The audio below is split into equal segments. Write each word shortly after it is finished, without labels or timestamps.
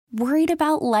Worried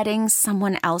about letting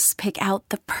someone else pick out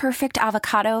the perfect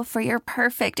avocado for your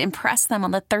perfect impress them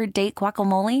on the third date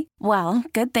guacamole? Well,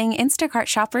 good thing Instacart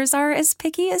shoppers are as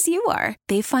picky as you are.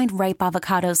 They find ripe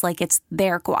avocados like it's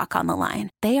their guac on the line.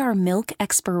 They are milk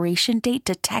expiration date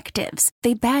detectives.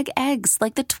 They bag eggs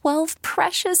like the 12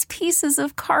 precious pieces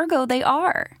of cargo they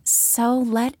are. So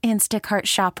let Instacart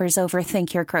shoppers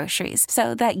overthink your groceries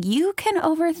so that you can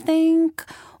overthink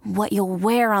what you'll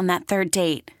wear on that third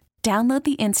date. Download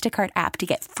the Instacart app to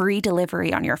get free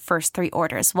delivery on your first 3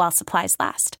 orders while supplies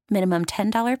last. Minimum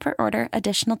 $10 per order.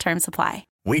 Additional terms apply.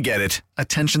 We get it.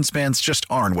 Attention spans just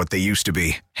aren't what they used to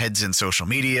be. Heads in social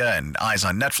media and eyes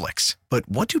on Netflix. But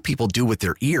what do people do with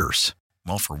their ears?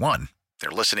 Well, for one, they're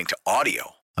listening to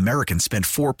audio. Americans spend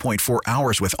 4.4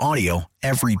 hours with audio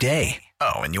every day.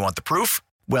 Oh, and you want the proof?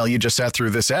 Well, you just sat through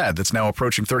this ad that's now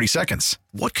approaching 30 seconds.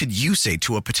 What could you say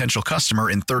to a potential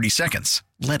customer in 30 seconds?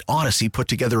 Let Odyssey put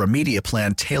together a media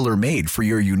plan tailor-made for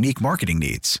your unique marketing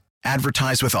needs.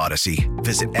 Advertise with Odyssey.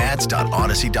 Visit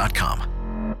ads.odyssey.com.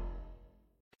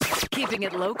 Keeping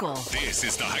it local. This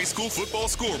is the High School Football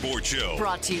Scoreboard Show.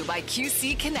 Brought to you by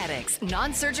QC Kinetics,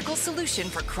 non-surgical solution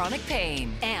for chronic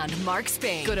pain. And Mark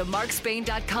Spain. Go to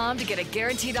markspain.com to get a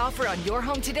guaranteed offer on your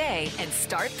home today and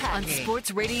start packing. On Sports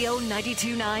Radio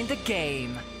 92.9 The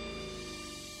Game.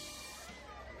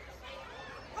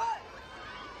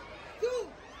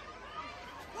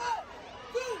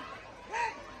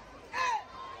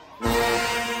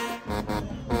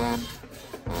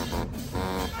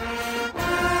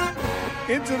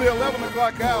 Into the 11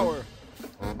 o'clock hour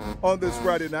on this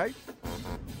Friday night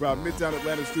from Midtown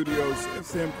Atlanta Studios. It's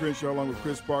Sam Crenshaw along with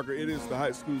Chris Parker. It is the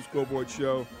High School Scoreboard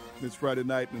Show this Friday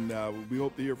night, and we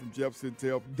hope to hear from Jeff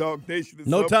Sintel from Dog Nation.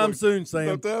 No time soon, Sam.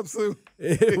 No time soon.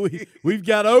 We've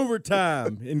got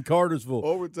overtime in Cartersville.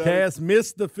 Overtime. Cass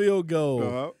missed the field goal.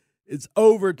 Uh-huh. It's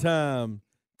overtime.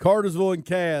 Cartersville and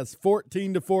Cass,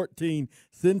 14-14.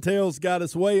 Sintel's got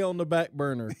us way on the back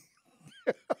burner.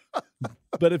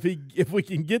 But if we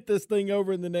can get this thing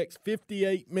over in the next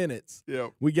 58 minutes,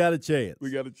 we got a chance. We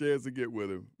got a chance to get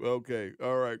with him. Okay,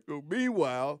 all right. So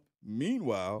meanwhile,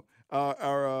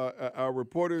 our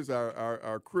reporters,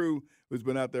 our crew who's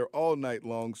been out there all night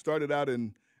long, started out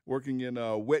in working in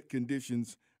wet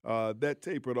conditions. That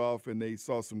tapered off, and they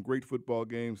saw some great football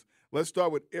games. Let's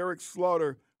start with Eric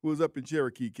Slaughter, who was up in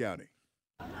Cherokee County.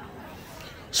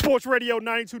 Sports Radio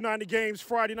 92.9 The Game's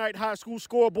Friday night high school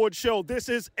scoreboard show. This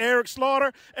is Eric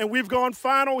Slaughter, and we've gone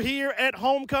final here at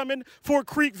homecoming for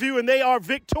Creekview, and they are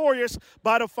victorious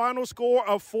by the final score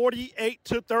of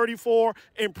 48-34,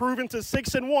 improving to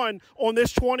 6-1 on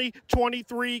this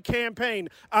 2023 campaign.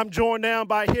 I'm joined now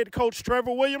by head coach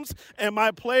Trevor Williams and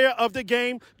my player of the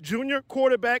game, junior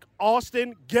quarterback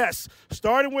Austin Guest.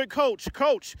 Starting with Coach.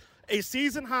 Coach, a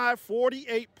season-high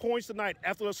 48 points tonight.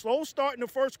 After a slow start in the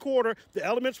first quarter, the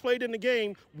elements played in the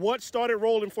game. What started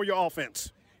rolling for your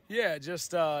offense? Yeah,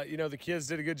 just, the kids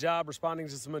did a good job responding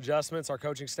to some adjustments. Our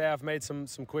coaching staff made some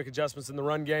quick adjustments in the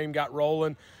run game, got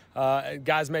rolling.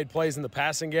 Guys made plays in the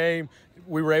passing game.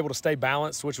 We were able to stay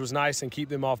balanced, which was nice, and keep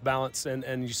them off balance,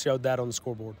 and you showed that on the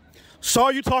scoreboard. Saw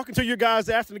you talking to your guys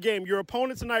after the game. Your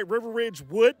opponent tonight, River Ridge,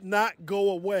 would not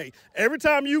go away. Every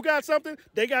time you got something,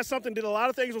 they got something, did a lot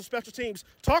of things on special teams.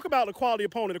 Talk about the quality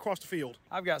opponent across the field.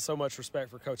 I've got so much respect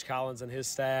for Coach Collins and his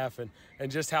staff and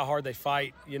just how hard they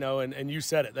fight, and you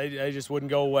said it. They just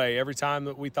wouldn't go away. Every time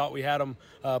that we thought we had them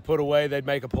put away, they'd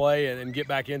make a play and get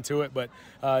back into it. But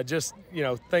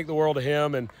think the world of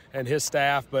him and his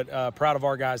staff, but proud of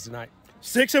our guys tonight.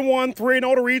 6-1,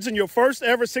 3-0 to region. Your first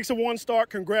ever 6-1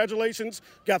 start. Congratulations.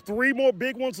 Got 3 more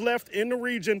big ones left in the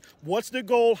region. What's the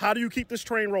goal? How do you keep this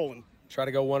train rolling? Try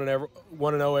to go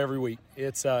 1-0 every week.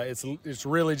 It's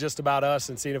really just about us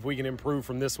and seeing if we can improve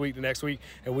from this week to next week,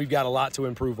 and we've got a lot to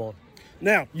improve on.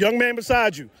 Now, young man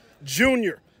beside you,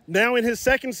 junior, now in his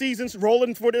second season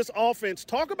rolling for this offense.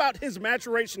 Talk about his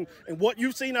maturation and what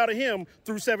you've seen out of him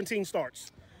through 17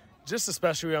 starts. Just a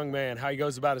special young man, how he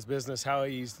goes about his business, how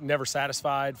he's never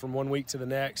satisfied from one week to the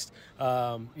next,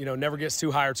 never gets too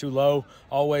high or too low,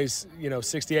 always,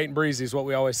 68 and breezy is what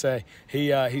we always say.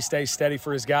 He stays steady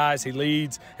for his guys, he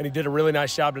leads, and he did a really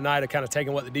nice job tonight of kind of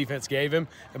taking what the defense gave him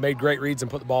and made great reads and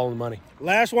put the ball in the money.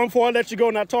 Last one before I let you go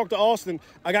and I talk to Austin.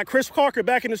 I got Chris Parker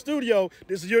back in the studio.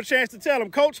 This is your chance to tell him,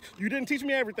 Coach, you didn't teach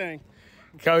me everything.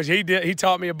 Coach, he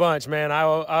taught me a bunch, man. I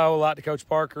owe a lot to Coach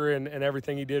Parker and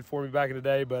everything he did for me back in the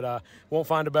day, but won't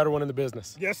find a better one in the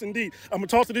business. Yes, indeed. I'm going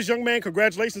to talk to this young man.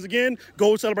 Congratulations again.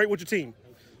 Go celebrate with your team.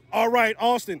 All right,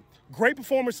 Austin, great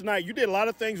performance tonight. You did a lot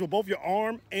of things with both your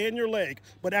arm and your leg,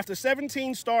 but after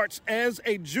 17 starts as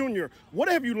a junior, what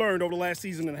have you learned over the last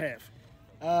season and a half?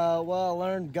 Well, I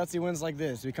learned gutsy wins like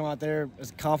this. We come out there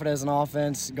as confident as an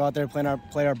offense, go out there play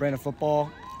our brand of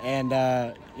football, and,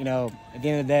 at the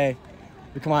end of the day,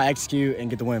 we come out, execute, and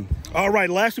get the win. All right,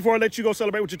 last before I let you go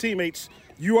celebrate with your teammates,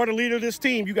 you are the leader of this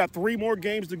team. You got 3 more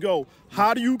games to go.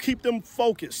 How do you keep them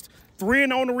focused?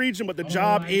 3-0 in the region, but the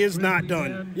job is not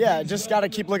done. Yeah, just got to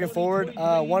keep looking forward.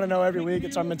 1-0 every week.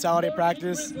 It's our mentality at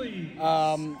practice.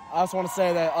 I also want to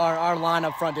say that our line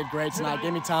up front did great tonight.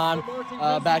 Gave me time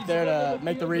back there to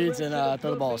make the reads and throw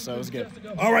the ball, so it was good.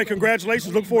 All right,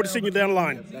 congratulations. Look forward to seeing you down the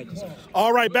line. Thank you, sir.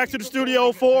 All right, back to the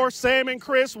studio for Sam and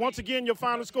Chris. Once again, your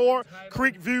final score,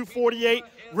 Creekview 48,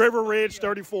 River Ridge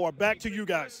 34. Back to you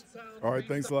guys. All right,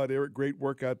 thanks a lot, Eric. Great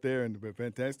work out there and a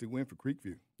fantastic win for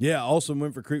Creekview. Yeah, awesome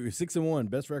win for Creekview. 6-1,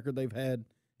 best record they've had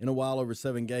in a while over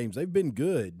 7 games. They've been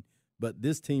good, but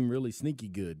this team really sneaky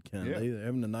good. They're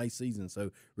having a nice season,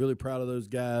 so really proud of those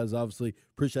guys. Obviously,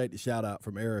 appreciate the shout out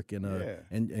from Eric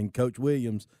and Coach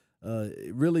Williams.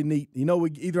 Really neat.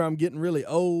 Either I'm getting really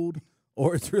old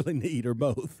or it's really neat, or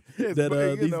both. These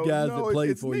guys that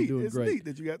played for you doing great. It's neat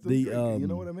that you got them drinking, you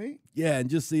know what I mean? Yeah, and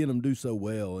just seeing them do so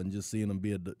well, and just seeing them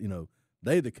be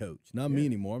they're the coach, not me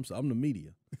anymore. I'm the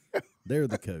media. They're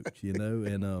the coach,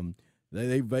 and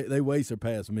they way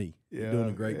surpass me. Yeah, they're doing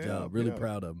a great job. Really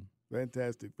proud of them.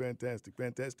 Fantastic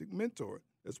mentor.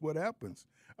 That's what happens.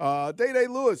 Day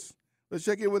Lewis, let's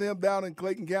check in with him down in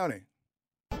Clayton County.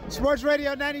 Sports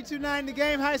Radio 92.9 The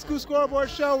Game, High School Scoreboard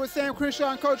Show with Sam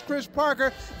Crenshaw and Coach Chris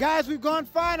Parker. Guys, we've gone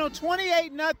final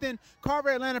 28-0. Carver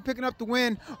Atlanta picking up the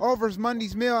win over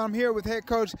Mundy's Mill. I'm here with head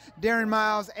coach Darren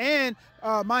Miles and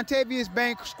Montavious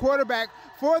Banks, quarterback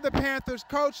for the Panthers.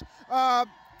 Coach,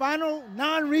 final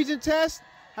non-region test,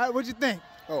 what'd you think?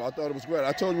 Oh, I thought it was great.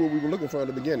 I told you what we were looking for in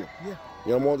the beginning. Yeah.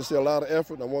 I wanted to see a lot of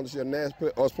effort. I wanted to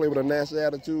see us play with a nasty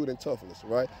attitude and toughness,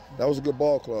 right? That was a good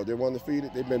ball club. They were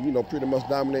undefeated. They've been, pretty much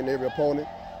dominating every opponent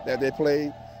that they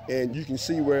played. And you can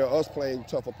see where us playing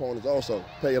tough opponents also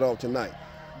paid off tonight.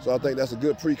 So I think that's a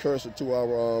good precursor to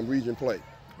our region play.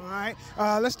 All right.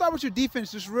 Let's start with your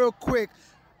defense just real quick.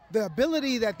 The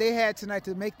ability that they had tonight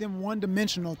to make them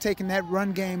one-dimensional, taking that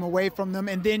run game away from them,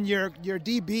 and then your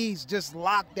DBs just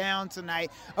locked down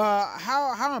tonight.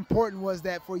 How important was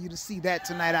that for you to see that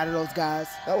tonight out of those guys?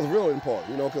 That was really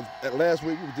important, because last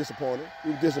week we were disappointed.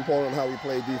 We were disappointed in how we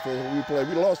played defense.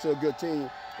 We lost to a good team,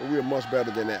 and we were much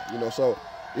better than that, So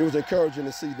it was encouraging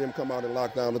to see them come out and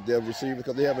lock down their receivers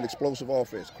because they have an explosive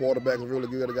offense. Quarterback is really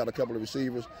good. They got a couple of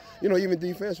receivers. Even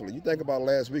defensively. You think about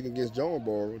last week against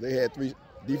Jonesboro, they had 3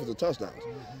 defensive touchdowns.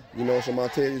 So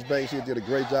Montavious Banks, he did a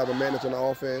great job of managing the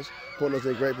offense, putting us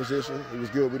in great position. He was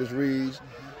good with his reads.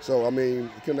 So, you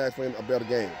couldn't ask for a better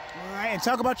game. All right, and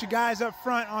talk about you guys up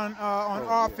front on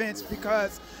offense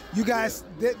because you guys,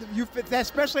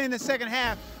 especially in the second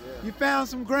half, you found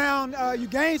some ground, you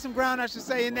gained some ground, I should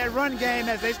say, in that run game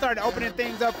as they started opening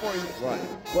things up for you. Right.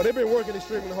 Well, they've been working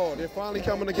extremely hard. They're finally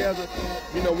coming together.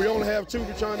 We only have 2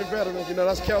 returning veterans.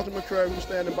 That's Kelton McCrary, who's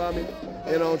standing by me,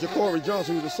 and Jacory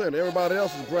Johnson, who's the center. Everybody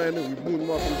else is brand new. We moved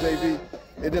them up from JV.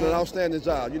 They did an outstanding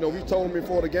job. We told them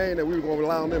before the game that we were going to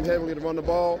rely on them heavily to run the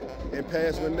ball and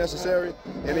pass when necessary,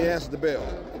 and they answered the bell.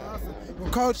 Awesome.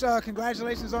 Well, Coach,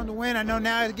 congratulations on the win. I know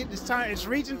now it's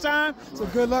region time, so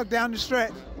good luck down the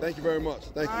stretch. Thank you very much.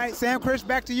 Thank you. All right, Sam, Chris,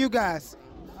 back to you guys.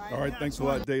 All right, thanks a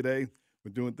lot, Day.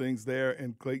 We're doing things there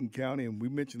in Clayton County, and we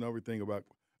mentioned everything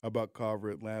about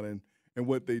Carver Atlanta and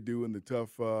what they do in the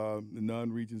tough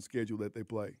non-region schedule that they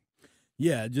play.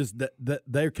 Yeah, just that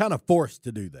they're kind of forced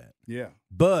to do that. Yeah.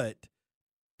 But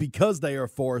because they are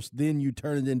forced, then you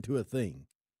turn it into a thing.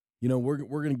 We're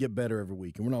going to get better every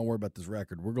week, and we're not worried about this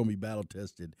record. We're going to be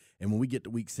battle-tested, and when we get to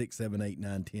week 6, 7, 8,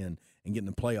 9, 10 and get in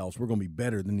the playoffs, we're going to be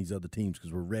better than these other teams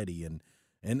because we're ready. And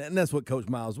that's what Coach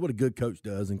Miles, what a good coach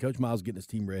does, and Coach Miles getting his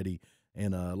team ready.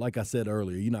 And like I said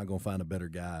earlier, you're not going to find a better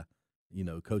guy,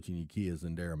 coaching your kids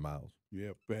than Darren Miles.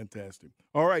 Yeah, fantastic.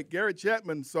 All right, Garrett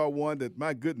Chapman saw one that,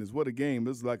 my goodness, what a game.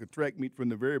 This is like a track meet from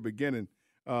the very beginning.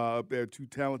 Up there, 2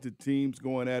 talented teams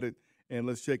going at it, and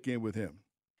let's check in with him.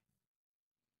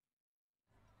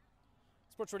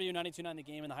 Sports Radio 92.9 The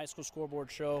Game and the High School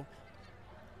Scoreboard Show.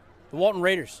 The Walton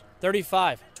Raiders,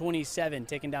 35-27,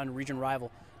 taking down region rival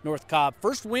North Cobb.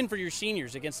 First win for your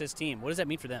seniors against this team. What does that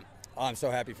mean for them? Oh, I'm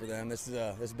so happy for them. This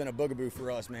has been a bugaboo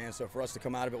for us, man. So for us to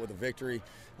come out of it with a victory,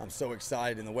 I'm so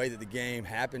excited. And the way that the game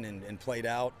happened and played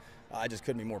out, I just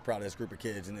couldn't be more proud of this group of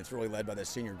kids, and it's really led by this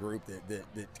senior group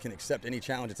that can accept any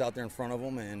challenge that's out there in front of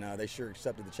them, and they sure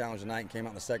accepted the challenge tonight and came out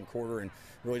in the second quarter and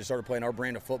really just started playing our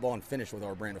brand of football and finished with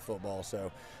our brand of football.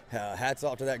 So hats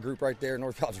off to that group right there.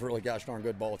 North Cobb's a really gosh darn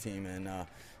good ball team,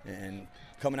 and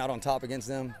coming out on top against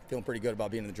them, feeling pretty good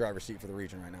about being in the driver's seat for the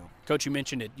region right now. Coach, you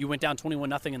mentioned it. You went down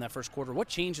 21-0 in that first quarter. What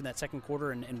changed in that second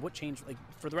quarter, and what changed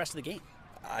for the rest of the game?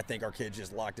 I think our kids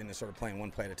just locked in and started playing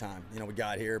one play at a time. We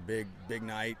got here, big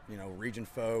night, region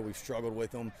foe. We've struggled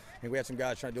with them. I think we had some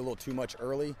guys trying to do a little too much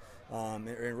early, and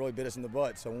it really bit us in the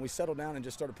butt. So when we settled down and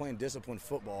just started playing disciplined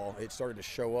football, it started to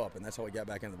show up, and that's how we got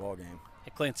back into the ball game.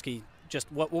 Hey, Klinsky,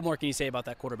 just what more can you say about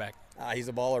that quarterback? He's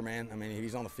a baller, man. I mean, if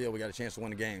he's on the field, we got a chance to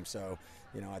win the game. So,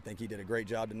 I think he did a great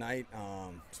job tonight.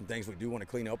 Some things we do want to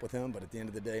clean up with him, but at the end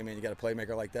of the day, man, you got a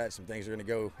playmaker like that. Some things are going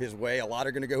to go his way. A lot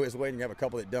are going to go his way, and you have a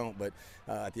couple that don't. But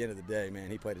at the end of the day, man,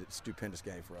 he played a stupendous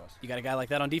game for us. You got a guy like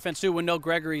that on defense, too. Wendell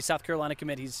Gregory, South Carolina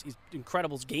commit. He's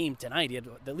incredible game tonight. He had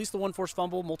at least the one forced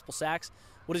fumble, multiple sacks.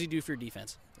 What does he do for your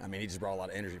defense? I mean, he just brought a lot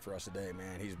of energy for us today,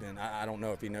 man. He's been – I don't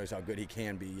know if he knows how good he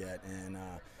can be yet, and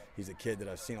he's a kid that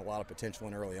I've seen a lot of potential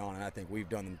in early on, and I think we've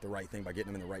done the right thing by getting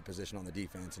him in the right position on the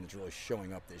defense, and it's really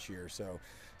showing up this year. So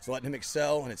it's letting him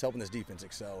excel, and it's helping this defense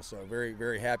excel. So very,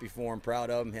 very happy for him, proud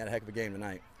of him. He had a heck of a game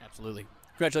tonight. Absolutely.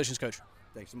 Congratulations, Coach.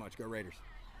 Thanks so much. Go Raiders.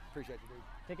 Appreciate you, dude.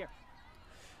 Take care.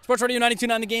 Sports Radio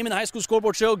 92.9 The Game in the High School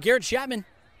Scoreboard Show. Garrett Chapman.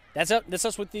 That's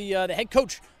us with the head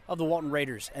coach of the Walton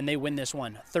Raiders, and they win this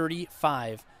one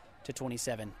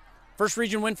 35-27. First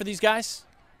region win for these guys.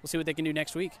 We'll see what they can do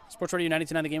next week. Sports Radio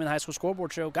 92.9 The Game in the High School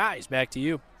Scoreboard Show. Guys, back to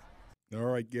you. All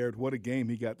right, Garrett, what a game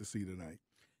he got to see tonight.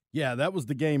 Yeah, that was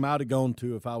the game I'd have gone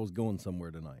to if I was going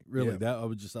somewhere tonight. Really, Yeah.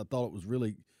 I thought it was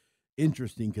really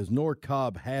interesting because North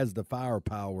Cobb has the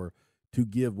firepower to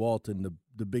give Walton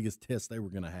the biggest test they were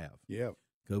going to have. Yeah.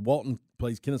 Because Walton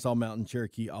plays Kennesaw Mountain,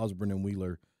 Cherokee, Osborne, and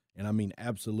Wheeler, and I mean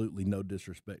absolutely no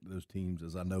disrespect to those teams,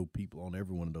 as I know people on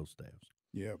every one of those staffs.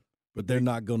 Yeah. But they're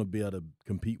not going to be able to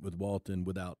compete with Walton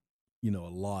without, a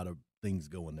lot of things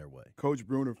going their way. Coach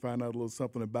Bruner found out a little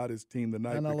something about his team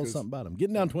tonight. Found out a little something about him.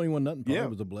 Getting down 21-0 probably Yeah.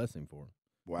 was a blessing for him.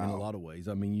 Wow. In a lot of ways.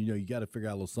 I mean, you got to figure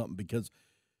out a little something because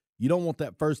you don't want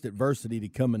that first adversity to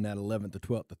come in that 11th, the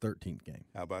 12th, the 13th game.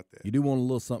 How about that? You do want a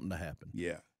little something to happen.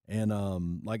 Yeah. And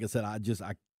like I said,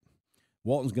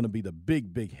 Walton's going to be the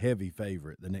big, heavy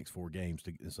favorite the next 4 games.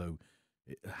 So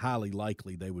highly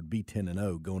likely they would be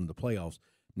 10-0 going to the playoffs.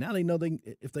 Now they know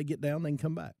if they get down, they can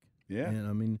come back. Yeah. And,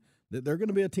 I mean, they're going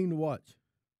to be a team to watch.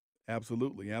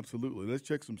 Absolutely, absolutely. Let's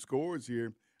check some scores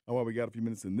here. While we got a few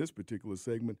minutes in this particular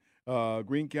segment.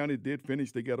 Greene County did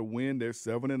finish. They got a win. They're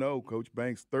 7-0. Coach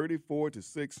Banks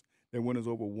 34-6. Their winners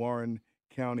over Warren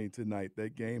County tonight.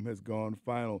 That game has gone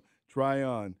final.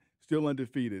 Tryon still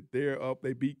undefeated. They're up.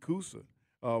 They beat Coosa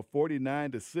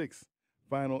 49-6.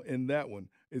 Final in that one.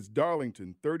 It's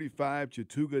Darlington 35,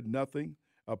 Chattooga nothing.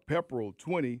 Pepperell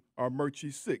 20,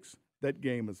 Armurchie 6. That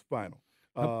game is final.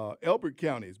 Elbert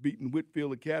County is beating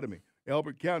Whitfield Academy.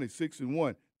 Elbert County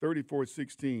 6-1,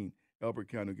 34-16. Elbert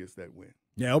County gets that win.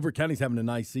 Yeah, Elbert County's having a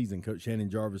nice season. Coach Shannon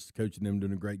Jarvis coaching them,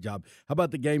 doing a great job. How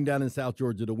about the game down in South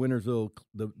Georgia, the Wintersville,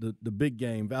 the big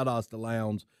game, Valdosta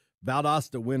Lowndes.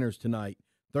 Valdosta winners tonight,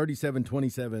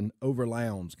 37-27 over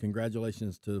Lowndes.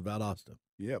 Congratulations to Valdosta.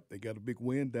 Yep, they got a big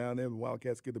win down there. The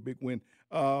Wildcats get a big win.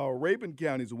 Rabun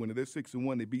County's a winner. They're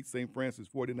 6-1. They beat St. Francis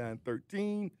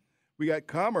 49-13. We got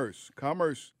Commerce.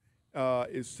 Commerce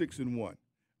is 6-1.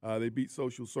 They beat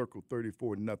Social Circle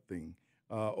 34-0.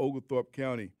 Oglethorpe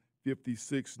County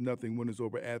 56-0 winners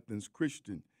over Athens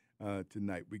Christian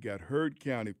tonight. We got Heard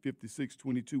County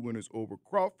 56-22 winners over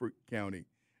Crawford County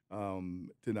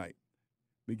tonight.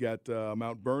 We got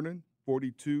Mount Vernon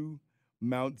 42,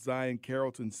 Mount Zion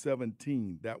Carrollton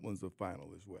 17. That one's the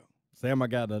final as well. Sam, I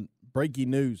got a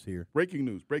breaking news here. Breaking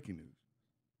news.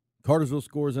 Cartersville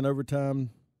scores in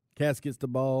overtime. Cass gets the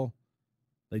ball.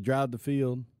 They drive the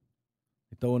field.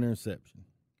 They throw an interception.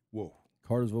 Whoa.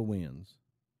 Cartersville wins.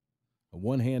 A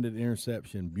one-handed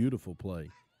interception. Beautiful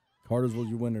play. Cartersville's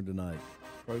your winner tonight.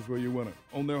 Cartersville your winner.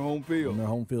 On their home field.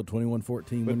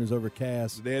 21-14, winners over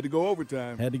Cass. They had to go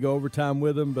overtime. Had to go overtime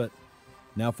with them, but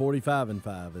now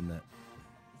 45-5 in that.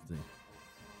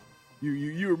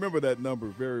 You remember that number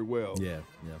very well. Yeah.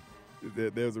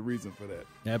 There's a reason for that.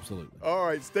 Absolutely. All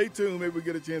right, stay tuned. Maybe we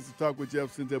get a chance to talk with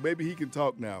Jeff Sintel. Maybe he can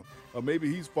talk now. Or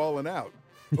maybe he's falling out.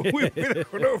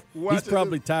 He's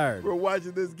probably tired. We're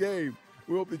watching this game.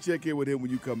 We hope to check in with him when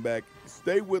you come back.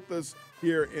 Stay with us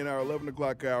here in our 11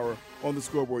 o'clock hour on the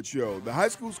Scoreboard Show. The High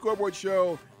School Scoreboard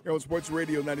Show here on Sports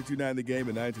Radio 92.9 The Game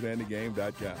and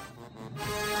 92.9thegame.com.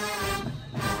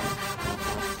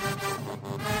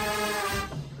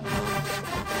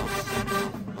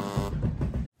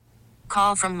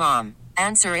 Call from mom.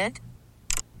 Answer it.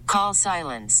 Call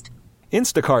silenced.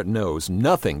 Instacart knows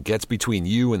nothing gets between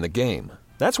you and the game.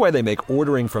 That's why they make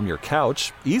ordering from your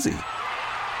couch easy.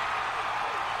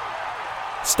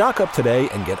 Stock up today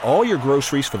and get all your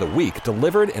groceries for the week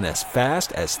delivered in as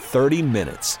fast as 30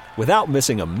 minutes without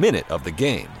missing a minute of the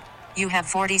game. You have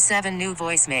 47 new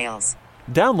voicemails.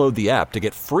 Download the app to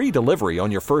get free delivery on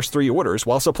your first 3 orders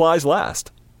while supplies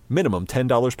last. Minimum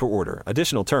 $10 per order.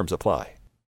 Additional terms apply.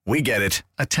 We get it.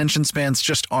 Attention spans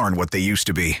just aren't what they used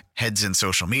to be. Heads in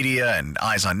social media and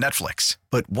eyes on Netflix.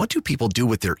 But what do people do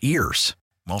with their ears?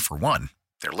 Well, for one,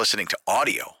 they're listening to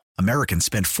audio. Americans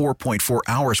spend 4.4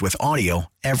 hours with audio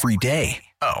every day.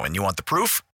 Oh, and you want the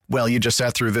proof? Well, you just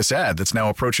sat through this ad that's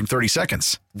now approaching 30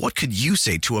 seconds. What could you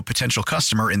say to a potential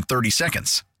customer in 30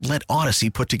 seconds? Let Odyssey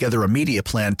put together a media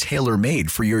plan tailor-made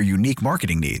for your unique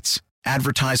marketing needs.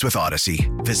 Advertise with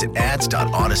Odyssey. Visit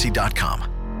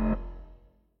ads.odyssey.com.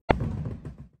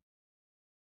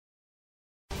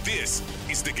 This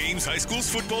is the Games High School's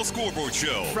Football Scoreboard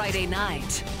Show. Friday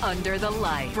night, Under the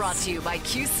Light. Brought to you by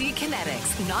QC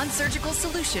Kinetics, non-surgical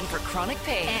solution for chronic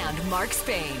pain. And Mark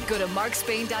Spain. Go to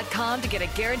markspain.com to get a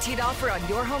guaranteed offer on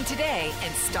your home today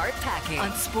and start packing.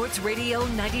 On Sports Radio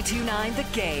 92.9 The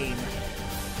Game.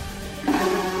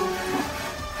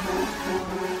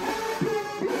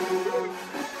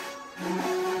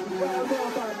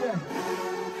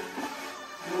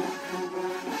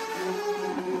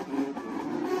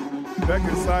 Back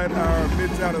inside our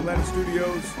Midtown Atlanta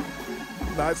studios,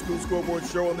 the High School Scoreboard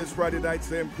Show on this Friday night.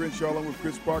 Sam Crenshaw along with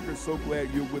Chris Parker. So glad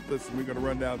you're with us. And we're going to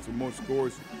run down some more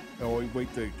scores. And we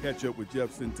wait to catch up with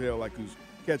Jeff Sintel like he's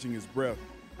catching his breath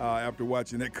after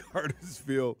watching that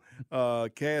Cartersville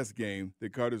Cass game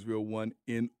that Cartersville won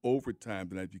in overtime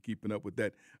tonight. If you're keeping up with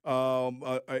that.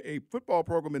 A football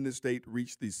program in this state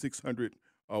reached the 600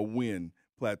 win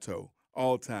plateau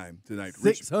all time tonight.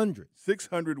 600.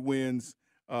 600 wins.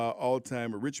 All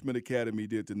time. Richmond Academy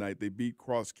did tonight. They beat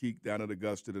Cross Keek down at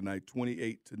Augusta tonight,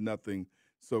 28-0.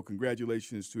 So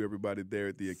congratulations to everybody there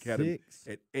at the Academy,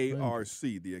 at ARC,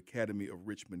 the Academy of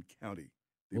Richmond County,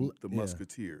 the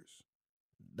Musketeers.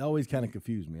 That always kind of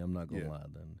confused me. I'm not gonna lie.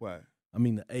 Then why? I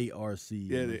mean the ARC.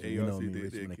 Yeah, the ARC,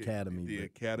 Richmond Academy. The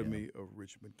Academy of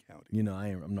Richmond County. You know,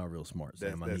 I'm not real smart,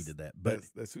 Sam. I needed that, but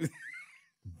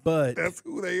but that's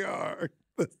who they are.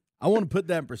 I want to put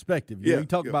that in perspective. You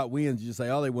talk yeah. about wins, you just say,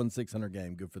 oh, they won 600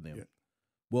 game. Good for them. Yeah.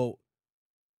 Well,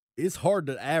 it's hard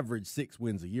to average 6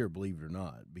 wins a year, believe it or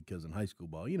not, because in high school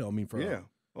ball, you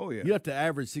have to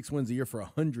average 6 wins a year for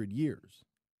 100 years,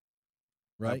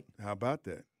 right? How about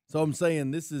that? So I'm saying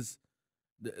this is,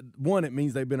 one, it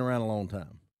means they've been around a long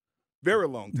time. Very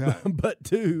long time. But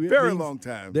two, very long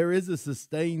time. There is a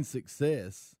sustained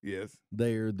success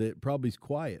there that probably is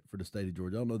quiet for the state of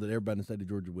Georgia. I don't know that everybody in the state of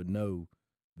Georgia would know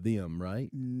them, right?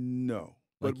 No.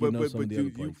 Like but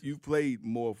you've played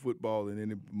more football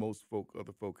than most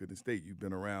other folk in the state. You've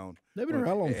been around. They've been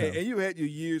around a long time. And you had your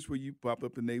years where you popped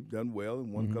up and they've done well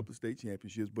and won a couple of state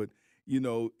championships. But,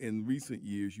 in recent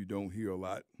years, you don't hear a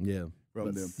lot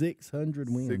from them. 600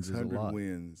 wins 600 is a lot.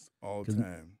 wins all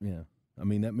time. Yeah. I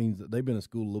mean, that means that they've been in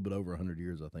school a little bit over 100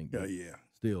 years, I think. Yeah.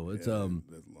 Still, it's that's a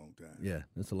long time. Yeah,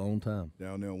 it's a long time.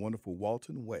 Down there in wonderful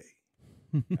Walton Way.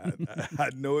 I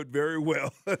know it very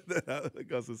well.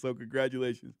 So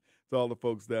congratulations to all the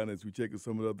folks down there as we check out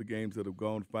some of the other games that have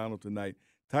gone final tonight.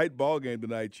 Tight ball game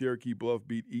tonight. Cherokee Bluff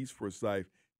beat East Forsyth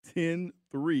 10-3.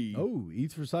 Oh,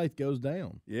 East Forsyth goes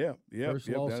down. Yeah. First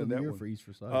loss of the year for East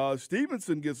Forsyth.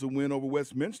 Stevenson gets a win over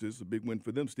Westminster. It's a big win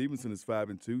for them. Stevenson is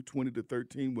 5-2,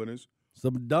 20-13 winners.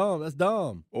 That's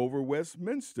Dom. Over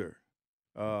Westminster.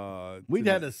 We'd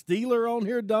had a Steeler on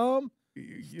here, Dom.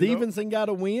 Stevenson got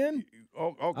a win.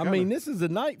 I mean, this is a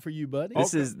night for you, buddy.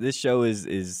 This show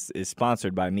is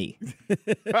sponsored by me.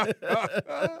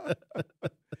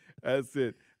 That's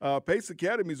it. Pace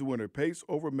Academy's a winner. Pace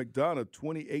over McDonough,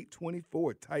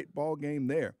 28-24. Tight ball game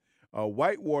there.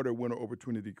 Whitewater winner over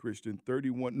Trinity Christian,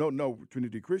 31. No,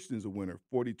 Trinity Christian is a winner,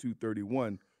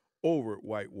 42-31 over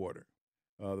Whitewater.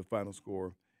 The final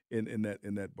score in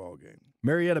that ball game.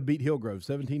 Marietta beat Hillgrove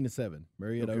 17-7.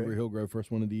 Marietta over Hillgrove,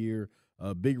 first one of the year.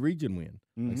 Big region win.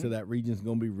 Like I said, that region's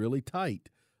going to be really tight.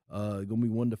 Going to be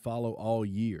one to follow all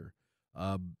year.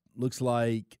 Looks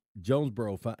like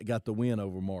Jonesboro got the win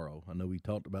over Morrow. I know we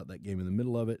talked about that game in the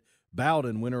middle of it.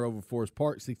 Bowden winner over Forest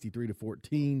Park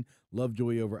 63-14.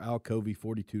 Lovejoy over Alcovey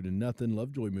 42-0.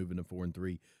 Lovejoy moving to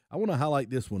 4-3. I want to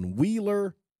highlight this one.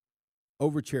 Wheeler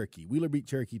over Cherokee. Wheeler beat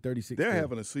Cherokee 36. They're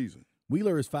having a season.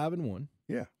 Wheeler is 5-1.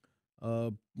 Yeah.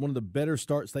 One of the better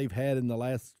starts they've had in the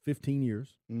last 15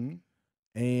 years. Mm-hmm.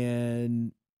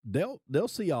 And they'll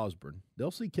see Osborne.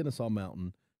 They'll see Kennesaw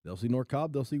Mountain. They'll see North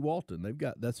Cobb. They'll see Walton.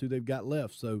 That's who they've got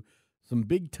left. So some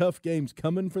big, tough games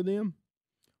coming for them.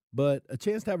 But a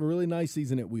chance to have a really nice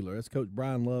season at Wheeler. That's Coach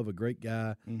Brian Love, a great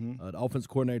guy. The offense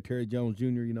coordinator, Terry Jones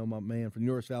Jr., my man from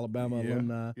University of Alabama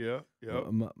alumni. Yeah.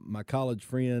 My college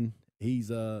friend, he's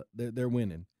they're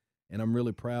winning. And I'm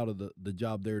really proud of the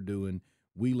job they're doing.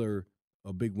 Wheeler,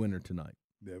 a big winner tonight.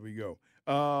 There we go.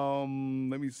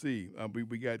 Let me see.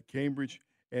 We got Cambridge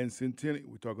and Centennial.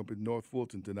 We're talking about North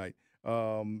Fulton tonight.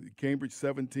 Cambridge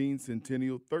 17,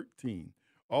 Centennial 13.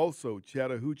 Also,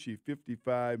 Chattahoochee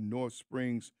 55, North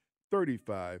Springs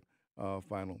 35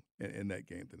 final in that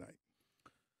game tonight.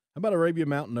 How about Arabia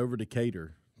Mountain over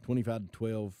Decatur?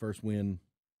 25-12, first win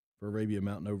for Arabia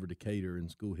Mountain over Decatur in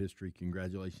school history.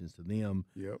 Congratulations to them.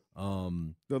 Yep.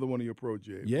 Another one of your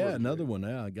projects. Yeah, another one.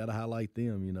 I got to highlight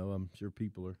them. I'm sure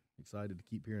people are excited to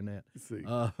keep hearing that. Let's see.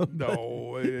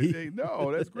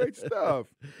 No, that's great stuff.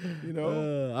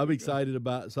 I'm excited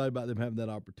about them having that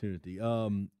opportunity.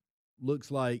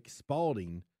 Looks like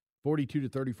Spalding,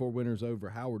 42-34 winners over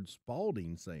Howard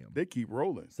Spalding, Sam. They keep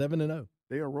rolling. 7-0.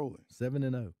 They are rolling.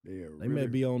 7-0. They may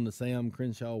be on the Sam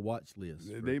Crenshaw watch list.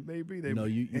 They may be.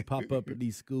 You pop up at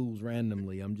these schools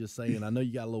randomly. I'm just saying. I know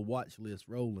you got a little watch list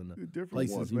rolling. Different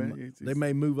places ones, man. They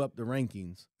may move up the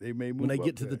rankings. They may move when they up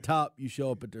get to there. the top. You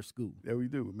show up at their school. Yeah, we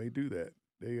do. We may do that.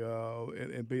 They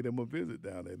and pay them a visit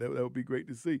down there. That would be great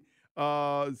to see.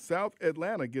 South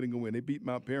Atlanta getting a win. They beat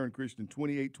Mount Perrin Christian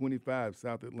 28-25.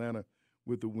 South Atlanta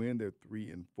with the win. They're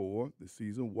 3-4 this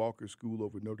season. Walker School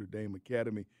over Notre Dame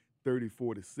Academy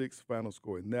 34-6. Final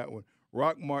score in that one.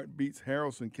 Rockmart beats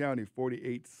Haralson County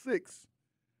 48-6.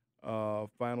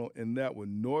 Final in that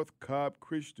one. North Cobb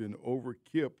Christian over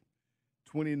Kip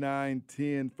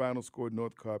 29-10. Final score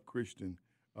North Cobb Christian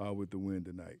with the win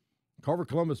tonight. Carver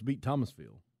Columbus beat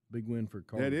Thomasville. Big win for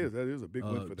Carver. That is a big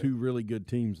win for them. Two really good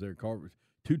teams there. Carver.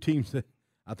 Two teams that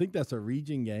I think that's a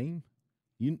region game.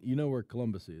 You know where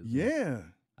Columbus is. Yeah.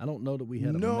 I don't know that we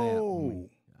had a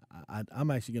map. I'm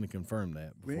actually going to confirm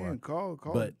that.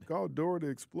 Call Dora the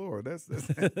Explorer. That's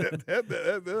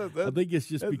I think it's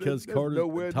just because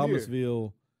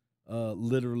Thomasville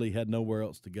literally had nowhere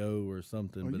else to go or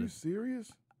something. Are you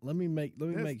serious? Let me make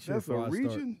sure. That's a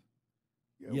region?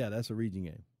 Yeah, that's a region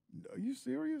game. Are you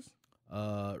serious?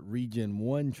 Region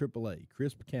 1 AAA,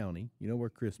 Crisp County. You know where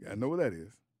Crisp is? I know where that is.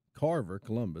 Carver,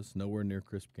 Columbus, nowhere near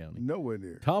Crisp County. Nowhere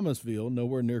near. Thomasville,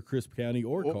 nowhere near Crisp County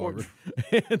or Carver.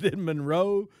 And then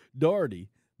Monroe, Doherty,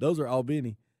 those are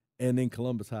Albany, and then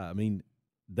Columbus High. I mean,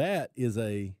 that is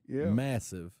a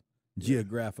massive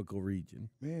geographical region.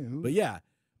 Man,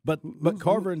 but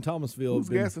Carver and Thomasville. Who's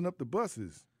gassing up the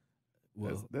buses?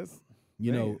 Well, that's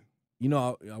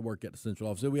I work at the central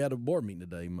office. So we had a board meeting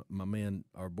today. My man,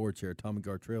 our board chair, Tommy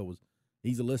Gartrell,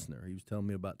 he's a listener. He was telling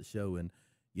me about the show, and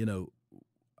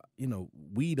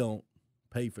we don't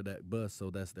pay for that bus, so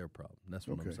that's their problem. That's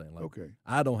what I'm saying.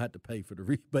 I don't have to pay for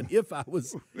the but if I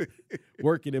was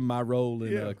working in my role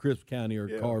in Crisp County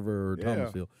or Carver or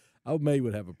Thomasville, I maybe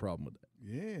would have a problem with that.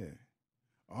 Yeah.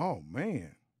 Oh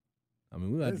man. I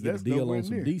mean, we'll have to get a deal on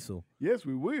some diesel. Yes,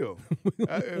 we will.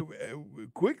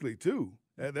 Quickly too.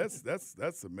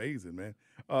 That's amazing, man.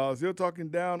 Still talking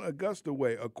down Augusta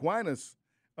way. Aquinas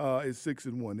is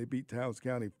 6-1. They beat Towns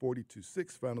County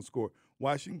 40-6. Final score.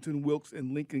 Washington Wilkes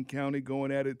and Lincoln County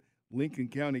going at it. Lincoln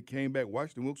County came back.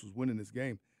 Washington Wilkes was winning this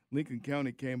game. Lincoln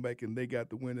County came back and they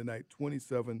got the win tonight,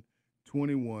 27-21.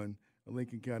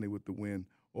 Lincoln County with the win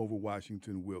over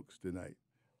Washington Wilkes tonight.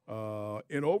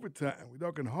 In overtime, we're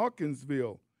talking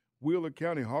Hawkinsville, Wheeler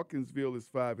County. Hawkinsville is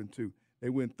 5-2. They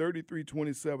win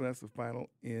 33-27. That's the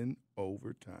final in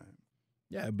overtime.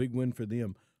 Yeah, a big win for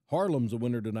them. Harlem's a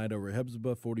winner tonight over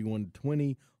Hebzibah,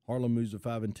 41-20. Harlem moves to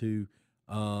 5-2.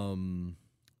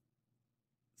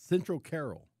 Central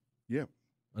Carroll. Yep.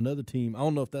 Another team. I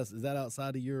don't know if is that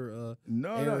outside of your area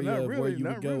not really, where you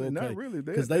would go? Not really.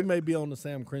 Because they may be on the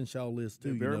Sam Crenshaw list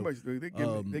too. Very much. They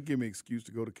give me an excuse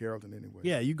to go to Carrollton anyway.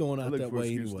 Yeah, you going out that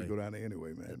way anyway. To go down there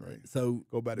anyway, man. Right. So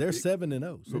they're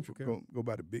 7-0. Central Carroll. Go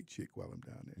by the big chick while I'm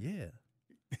down there. Yeah.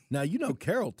 Now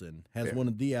Carrollton has one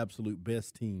of the absolute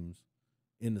best teams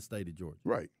in the state of Georgia.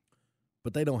 Right.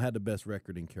 But they don't have the best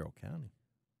record in Carroll County.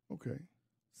 Okay.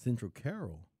 Central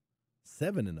Carroll,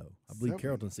 7-0. I believe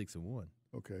Carrollton 6-1.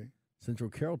 Okay. Central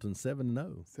Carrollton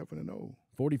 7-0. 7-0.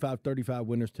 45-35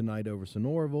 winners tonight over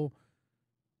Sonoraville.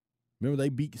 Remember they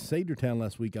beat Sadertown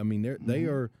last week. I mean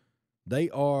they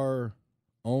are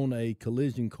on a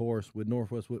collision course with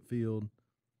Northwest Whitfield,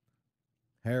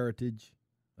 Heritage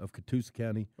of Catoosa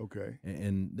County. Okay.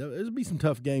 And there'll be some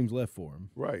tough games left for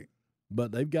them. Right.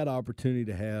 But they've got an opportunity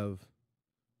to have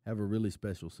a really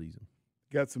special season.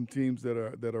 got some teams that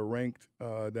are ranked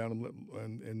down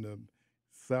in the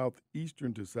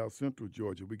southeastern to south central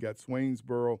Georgia. We got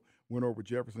Swainsboro went over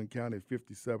Jefferson County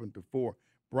 57-4.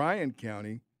 Bryan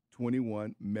County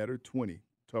 21, Metter 20.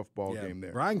 Tough ball game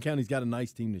there. Bryan County's got a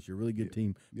nice team this year, really good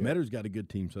team. Yeah. Metter's got a good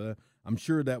team, so I'm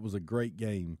sure that was a great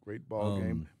game. Great ball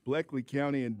game. Bleckley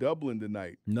County and Dublin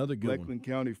tonight. Another good Bleckley one.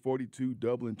 County 42,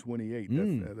 Dublin 28.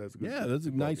 That's a good. Yeah, that's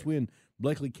a nice win.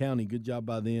 Bleckley County, good job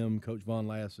by them. Coach Von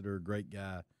Lassiter, great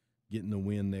guy, getting the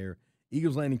win there.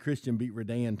 Eagles Landing Christian beat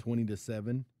Redan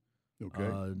 20-7.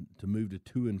 Okay. To move to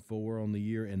 2-4 on the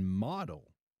year, and Model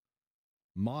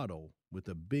with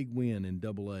a big win in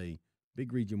AA.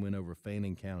 Big region win over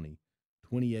Fannin County,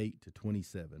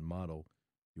 28-27. Model,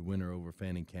 your winner over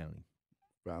Fannin County.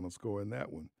 Final score in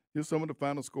that one. Here's some of the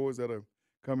final scores that are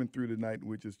coming through tonight, and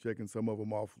we're just checking some of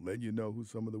them off, letting you know who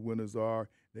some of the winners are.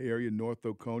 The area, North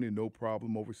Oconee, no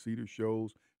problem over Cedar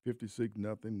Shoals,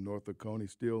 56-0. North Oconee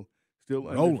still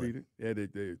undefeated. Yeah,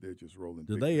 they're just rolling.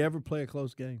 Do they ever play a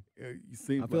close game?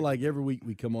 I feel like every week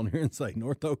we come on here and say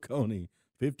North Oconee,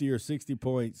 50 or 60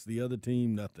 points, the other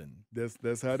team, nothing.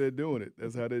 That's how they're doing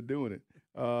it.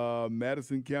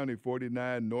 Madison County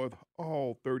 49, North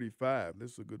Hall 35.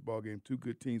 This is a good ball game. Two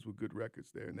good teams with good records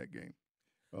there in that game.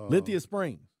 Lithia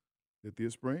Springs.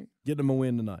 Get them a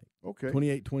win tonight. Okay.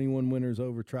 28-21 winners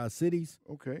over Tri-Cities.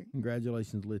 Okay.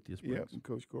 Congratulations, Lithia Springs. Yeah, and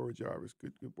Coach Corey Jarvis,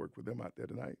 good work with them out there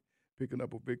tonight, picking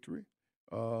up a victory.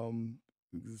 Some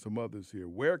others here.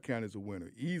 Ware County's a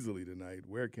winner easily tonight.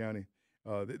 Ware County.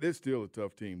 They're still a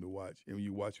tough team to watch. And when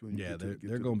you watch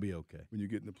they're going to be okay. When you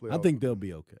get in the playoffs, I think they'll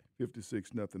be okay.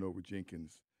 56-0 over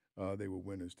Jenkins. They were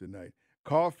winners tonight.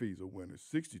 Coffee's a winner,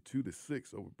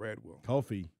 62-6 over Bradwell.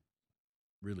 Coffee,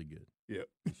 really good. Yeah.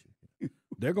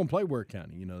 They're going to play Ware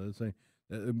County. You know,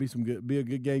 it'll be a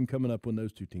good game coming up when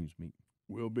those two teams meet.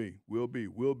 Will be.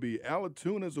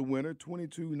 Allatuna's a winner,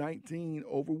 22-19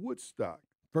 over Woodstock.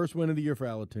 First win of the year for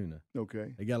Allatoona.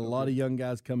 Okay. They got a lot of young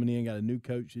guys coming in, got a new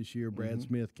coach this year. Brad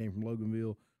Smith came from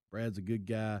Loganville. Brad's a good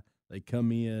guy. They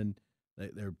come in.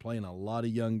 They're playing a lot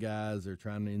of young guys. They're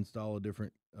trying to install a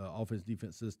different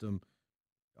offense-defense system.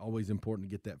 Always important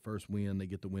to get that first win. They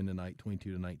get the win tonight,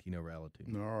 22-19 over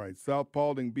Allatoona. All right. South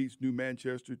Paulding beats New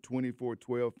Manchester,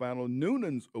 24-12 final.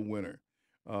 Noonan's a winner.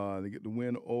 They get the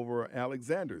win over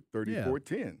Alexander,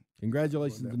 34-10.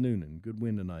 Congratulations to Noonan. Good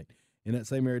win tonight. In that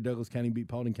same area, Douglas County beat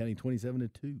Paulding County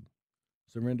 27-2.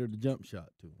 Surrendered the jump shot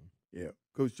to them. Yeah.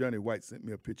 Coach Johnny White sent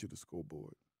me a picture of the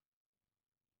scoreboard.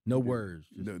 No words.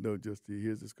 Just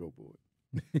here's the scoreboard.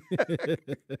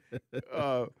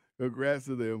 Congrats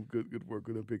to them. Good work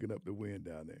with them picking up the win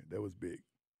down there. That was big.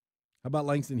 How about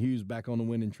Langston Hughes back on the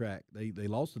winning track? They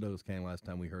lost to Douglas County last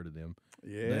time we heard of them.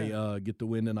 Yeah. They get the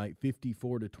win tonight,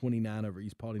 54-29 over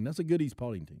East Paulding. That's a good East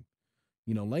Paulding team.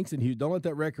 You know, Langston Hughes, don't let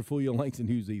that record fool you on Langston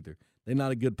Hughes either. They're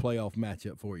not a good playoff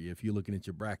matchup for you if you're looking at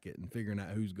your bracket and figuring out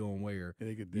who's going where.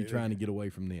 You're trying to get away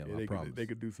from them, I promise. They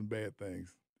could do some bad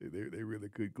things. They really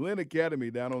could. Glenn Academy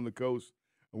down on the coast,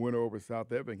 a winner over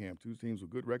South Effingham. Two teams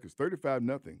with good records,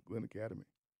 35-0, Glenn Academy.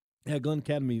 Yeah, Glenn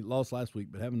Academy lost last week,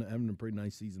 but having a pretty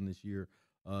nice season this year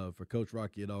for Coach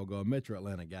Rocky Hidalgo, a Metro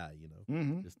Atlanta guy, you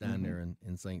know, just down there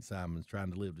in St. Simon's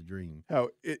trying to live the dream.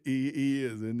 He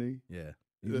is, isn't he? Yeah.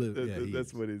 That's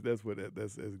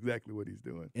exactly what he's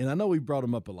doing. And I know we brought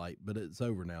him up a lot, but it's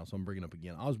over now, so I'm bringing it up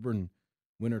again. Osborne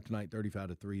winner tonight,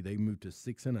 35-3. They moved to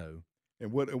 6-0.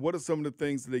 And what are some of the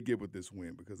things that they get with this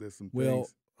win? Because there's some things. Well,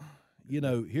 you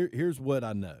know, here's what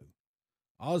I know.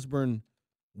 Osborne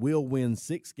will win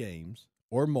 6 games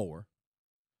or more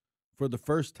for the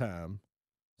first time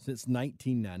since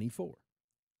 1994.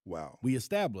 Wow. We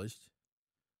established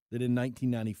that in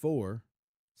 1994,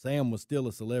 Sam was still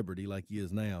a celebrity like he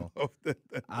is now.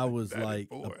 I was like,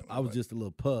 I was just a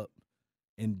little pup,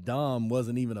 and Dom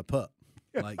wasn't even a pup.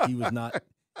 Like he was not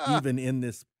even in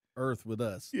this earth with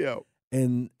us. Yeah.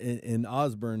 And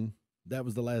Osborne, that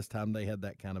was the last time they had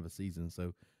that kind of a season.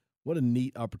 So what a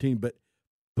neat opportunity.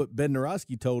 But Ben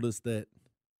Narosky told us that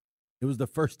it was the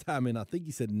first time in, I think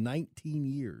he said 19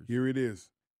 years. Here it is.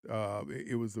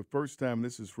 It was the first time,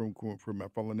 this is from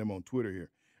following them on Twitter here.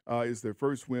 It's their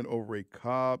first win over a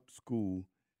Cobb school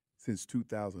since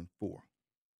 2004.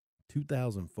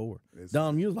 2004.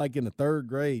 Dom, you was like in the 3rd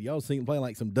grade. Y'all seen playing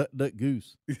like some Duck, Duck,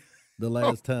 Goose the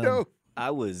last time. No.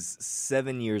 I was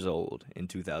 7 years old in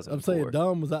 2004. I'm saying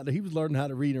Dom was out there. He was learning how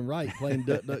to read and write, playing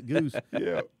Duck, Duck, Goose.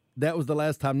 Yeah. That was the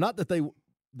last time. Not that they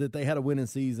had a winning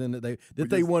season, that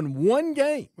they won one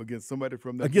game against somebody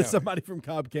from somebody from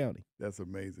Cobb County. That's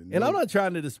amazing. And I'm not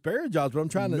trying to disparage odds, but I'm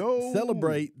trying to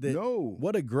celebrate that.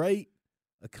 What a great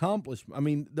accomplishment. I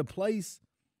mean, the place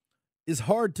is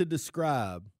hard to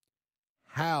describe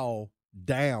how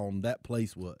down that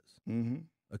place was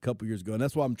a couple years ago. And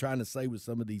that's what I'm trying to say with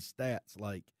some of these stats.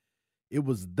 Like, it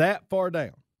was that far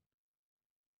down,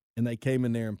 and they came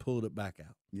in there and pulled it back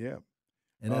out. Yeah.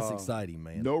 And that's exciting,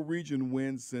 man. No region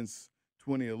wins since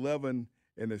 2011,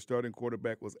 and their starting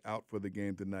quarterback was out for the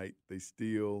game tonight. They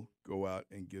still go out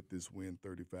and get this win,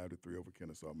 35-3 over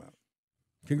Kennesaw Mountain.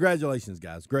 Congratulations,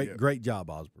 guys. Great job,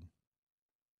 Osborne.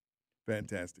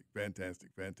 Fantastic to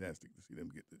see them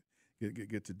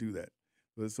get to do that.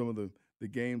 But some of the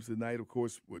games tonight, of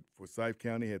course, for Forsyth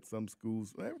County had some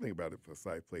schools. Everything about it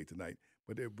Forsyth played tonight,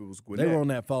 but it was Gwinnett. They were on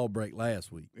that fall break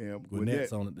last week. Yeah,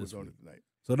 Gwinnett's on it this week. Tonight.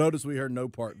 So notice we heard no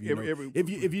part.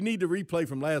 If you need to replay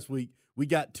from last week, we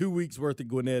got 2 weeks worth of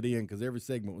Gwinnett in because every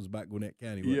segment was about Gwinnett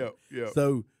County. Right? Yeah.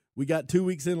 So we got 2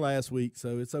 weeks in last week,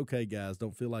 so it's okay, guys.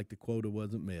 Don't feel like the quota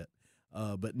wasn't met.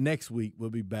 But next week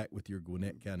we'll be back with your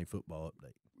Gwinnett County football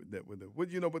update.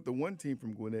 But the one team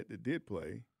from Gwinnett that did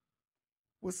play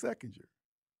was Seconder.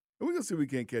 And we're going to see if we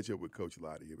can't catch up with Coach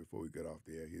Lottie here before we get off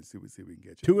the air here. See if we can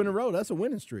catch up. 2 in a row. That's a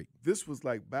winning streak. This was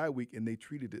like bye week, and they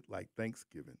treated it like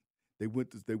Thanksgiving. They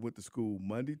went to school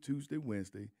Monday, Tuesday,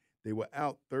 Wednesday. They were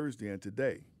out Thursday and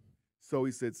today. So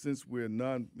he said, since we're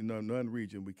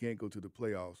non-region, we can't go to the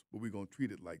playoffs, but we're going to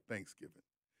treat it like Thanksgiving.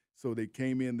 So they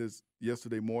came in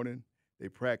yesterday morning, they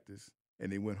practiced,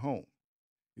 and they went home.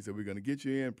 He said, we're going to get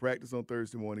you in, practice on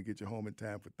Thursday morning, get you home in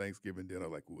time for Thanksgiving dinner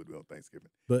like we would do on Thanksgiving.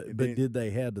 But did they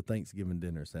have the Thanksgiving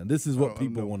dinner, Sam? This is what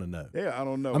people want to know. Yeah, I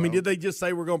don't know. I mean, did they just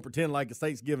say we're going to pretend like it's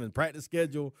Thanksgiving practice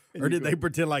schedule, or did they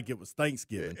pretend like it was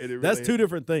Thanksgiving? That's two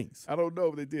different things. I don't know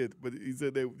if they did, but he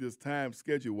said they were just time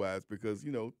schedule-wise because,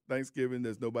 Thanksgiving,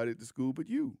 there's nobody at the school but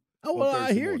you. Oh, well,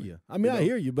 I hear you. I mean, I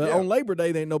hear you. But on Labor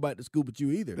Day, there ain't nobody at the school but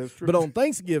you either. That's true. But on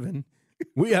Thanksgiving,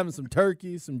 we having some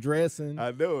turkey, some dressing. I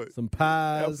know it. Some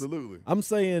pies. Absolutely. I'm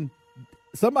saying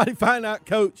somebody find out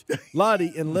Coach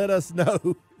Lottie and let us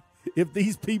know if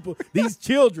these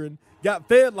children got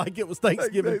fed like it was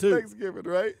Thanksgiving too. Thanksgiving,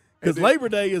 right? Because Labor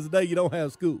Day is the day you don't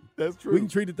have school. That's true. We can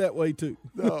treat it that way too.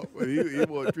 No, but he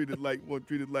won't treat it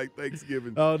like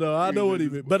Thanksgiving. Oh no, I know what he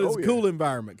meant. But it's a cool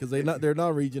environment because they're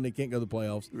not region. They can't go to the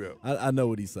playoffs. Yeah. I know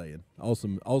what he's saying.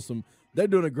 Awesome. They're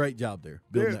doing a great job there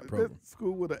building that program.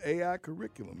 School with an AI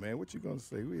curriculum, man. What you gonna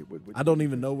say? I don't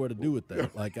even know where to do with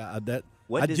that. Like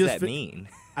What does that mean?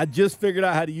 I just figured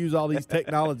out how to use all these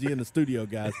technology in the studio,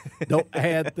 guys. Don't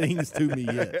add things to me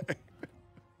yet.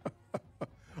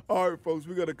 All right, folks,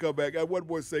 we're going to come back. I have one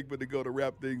more segment to go to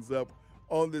wrap things up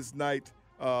on this night.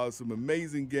 Some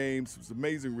amazing games, some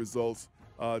amazing results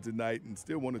tonight, and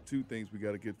still one or two things we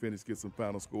got to get finished, get some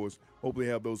final scores. Hopefully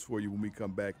have those for you when we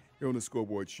come back here on the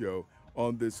Scoreboard Show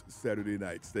on this Saturday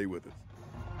night. Stay with us.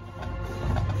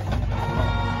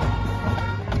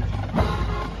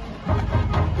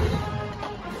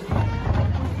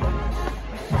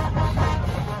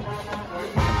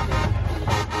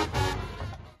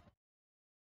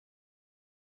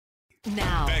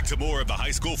 Now, back to more of the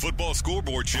High School Football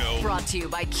Scoreboard Show. Brought to you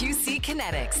by QC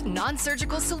Kinetics,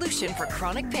 non-surgical solution for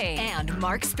chronic pain, and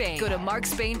Mark Spain. Go to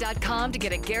markspain.com to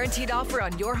get a guaranteed offer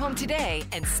on your home today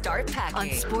and start packing. On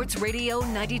Sports Radio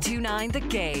 92.9 The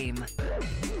Game.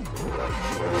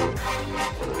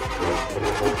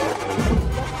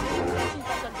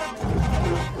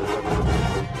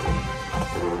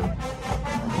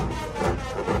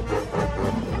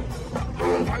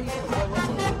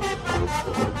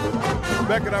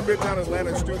 Back in our Midtown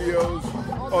Atlanta studios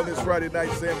on this Friday night,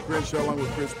 Sam Crenshaw along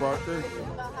with Chris Parker.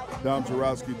 Dom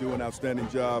Jarowski doing an outstanding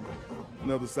job on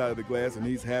the other side of the glass, and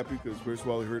he's happy because first of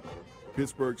all he hurt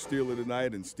Pittsburgh Steelers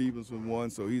tonight, and Stevenson won,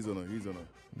 so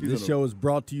This show is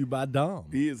brought to you by Dom.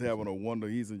 He is having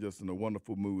he's just in a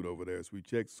wonderful mood over there. So we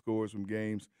checked scores from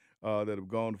games that have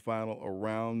gone final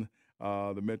around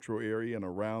the metro area and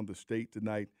around the state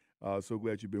tonight. So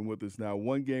glad you've been with us. Now,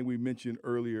 one game we mentioned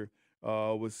earlier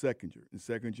was Seconder, and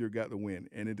Seconder got the win,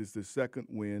 and it is the second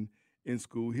win in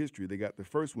school history. They got the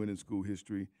first win in school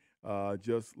history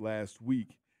just last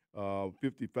week,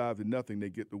 55-0. They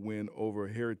get the win over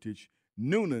Heritage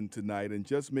Noonan tonight, and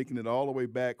just making it all the way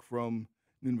back from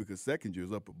Noonan because Seconder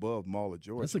is up above Mahler,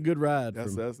 Georgia. That's a good ride.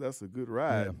 That's a good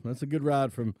ride. Yeah, that's a good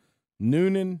ride from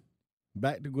Noonan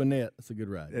back to Gwinnett. That's a good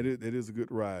ride. It is a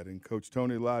good ride, and Coach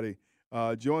Tony Lottie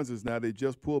joins us now. They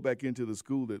just pulled back into the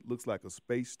school that looks like a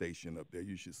space station up there.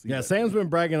 You should see. Yeah, Sam's been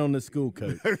bragging on this school,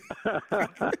 Coach.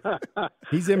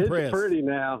 He's impressed. It's pretty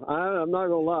now. I'm not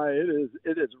gonna lie.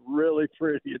 It is really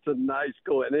pretty. It's a nice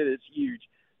school, and it is huge.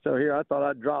 So here, I thought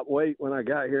I'd drop weight when I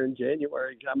got here in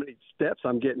January. How many steps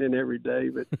I'm getting in every day,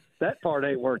 but that part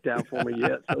ain't worked out for me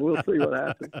yet. So we'll see what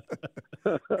happens.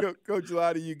 Coach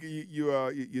Lottie,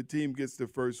 your team gets the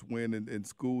first win in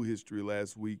school history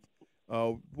last week.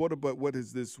 What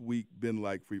has this week been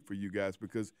like for you guys?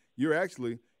 Because you're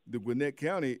actually the Gwinnett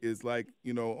County is like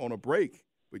on a break,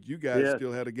 but you guys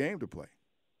still had a game to play.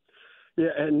 Yeah,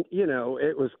 and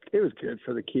it was good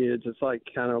for the kids. It's like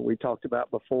kind of we talked about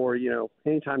before.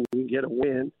 Anytime you can get a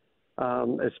win,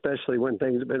 especially when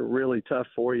things have been really tough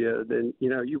for you, then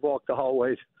you walk the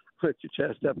hallways with your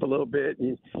chest up a little bit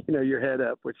and your head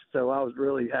up. So I was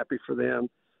really happy for them,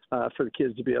 for the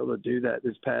kids to be able to do that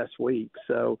this past week.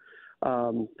 So.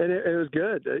 And it was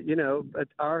good.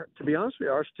 To be honest with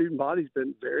you, our student body's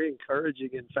been very encouraging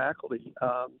in faculty,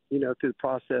 through the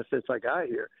process since I got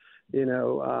here.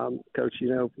 Coach,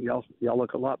 y'all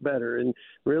look a lot better. And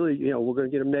really, we're going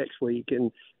to get them next week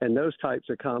and those types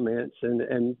of comments.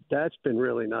 And that's been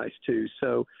really nice, too.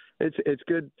 So it's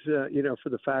good, for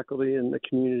the faculty and the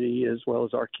community as well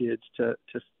as our kids to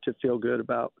feel good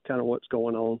about kind of what's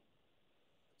going on.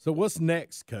 So what's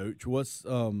next, Coach? What's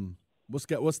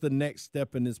the next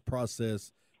step in this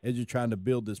process as you're trying to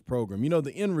build this program?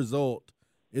 The end result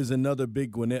is another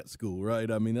big Gwinnett school, right?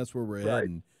 I mean, that's where we're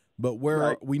heading. But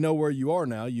we know where you are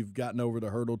now. You've gotten over the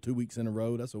hurdle 2 weeks in a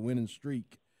row. That's a winning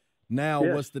streak. Now,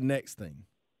 what's the next thing?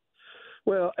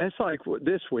 Well, it's like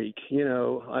this week,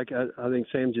 like I think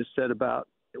Sam just said about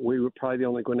we were probably the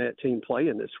only Gwinnett team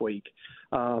playing this week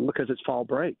because it's fall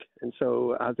break. And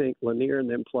so I think Lanier and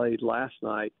them played last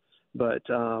night. But,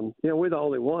 we're the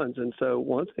only ones. And so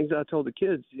one of the things I told the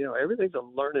kids, everything's a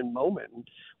learning moment. And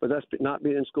with us not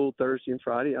being in school Thursday and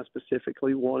Friday, I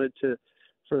specifically wanted to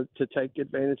take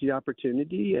advantage of the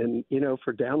opportunity and,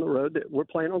 for down the road that we're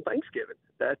playing on Thanksgiving.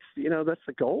 That's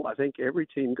the goal. I think every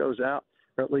team goes out,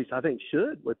 or at least I think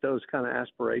should, with those kind of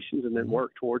aspirations and then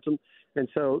work towards them. And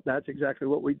so that's exactly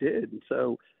what we did. And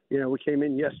so, we came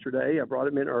in yesterday. I brought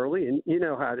them in early, and you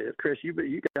know how it is, Chris. You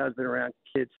guys have been around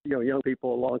kids, young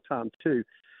people a long time too.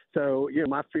 So,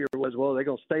 my fear was, well, they're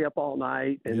going to stay up all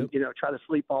night and try to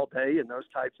sleep all day and those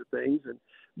types of things.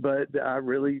 But I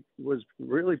really was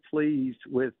really pleased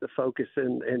with the focus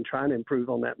and trying to improve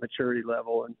on that maturity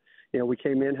level. And we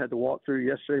came in, had to walk through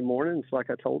yesterday morning. It's like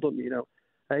I told them,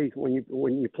 hey, when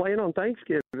you're playing on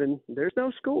Thanksgiving, there's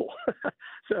no school.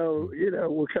 So,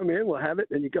 we'll come in, we'll have it,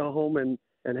 and you go home and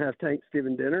have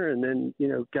Thanksgiving dinner, and then,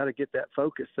 got to get that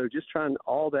focus. So just trying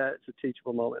all that, it's a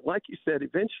teachable moment. Like you said,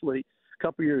 eventually, a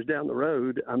couple years down the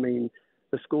road, I mean,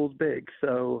 the school's big,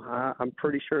 so I'm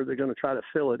pretty sure they're going to try to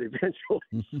fill it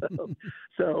eventually.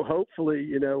 So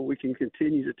hopefully, we can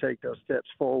continue to take those steps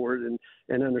forward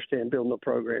and understand building the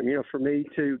program. For me,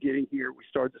 too, getting here, we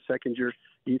started the second-year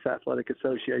Youth Athletic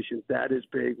Association. That is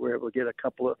big. We're able to get a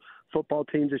couple of football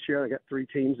teams this year. I got 3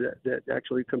 teams that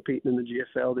actually competing in the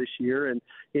GFL this year, and,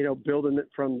 building it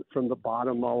from the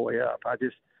bottom all the way up.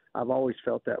 I've always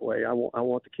felt that way. I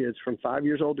want the kids from 5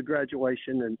 years old to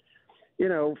graduation, and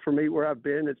for me, where I've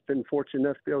been, it's been fortunate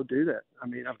enough to be able to do that. I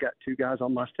mean, I've got 2 guys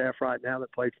on my staff right now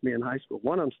that played for me in high school.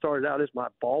 One of them started out as my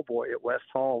ball boy at West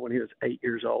Hall when he was 8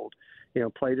 years old.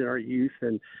 Played in our youth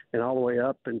and all the way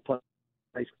up and played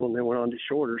high school and then went on to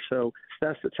shorter. So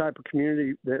that's the type of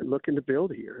community that looking to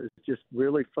build here. It's just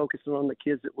really focusing on the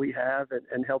kids that we have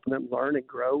and helping them learn and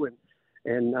grow and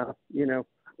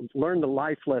learn the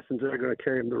life lessons that are going to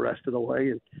carry them the rest of the way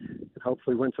and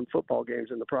hopefully win some football games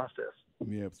in the process.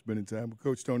 Yeah, spending time with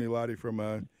Coach Tony Lottie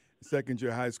from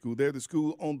second-year high school. They're the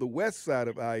school on the west side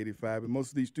of I-85, and most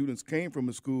of these students came from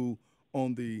a school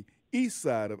on the east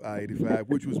side of I-85,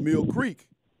 which was Mill Creek.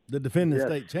 The defending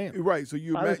state champ. Right, so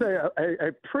I would say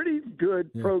a pretty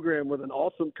good program with an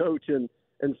awesome coach and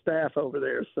staff over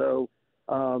there. So,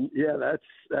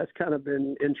 that's kind of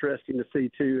been interesting to see,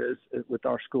 too, as with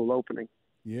our school opening.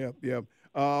 Yeah.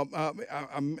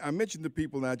 I mentioned to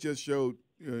people, and I just showed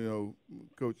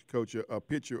Coach, a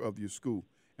picture of your school,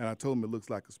 and I told him it looks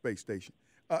like a space station.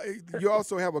 You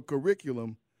also have a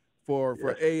curriculum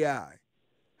for AI.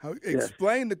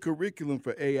 Explain the curriculum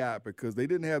for AI, because they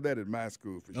didn't have that at my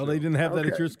school. For sure. Oh, they didn't have that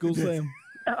at your school, Sam?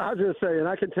 I was just saying,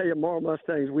 I can tell you more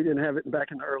Mustangs, we didn't have it back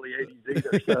in the early 80s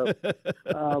either.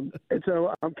 So, and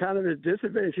so I'm kind of at a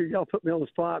disadvantage here. Y'all put me on the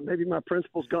spot. Maybe my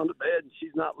principal's gone to bed and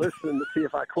she's not listening to see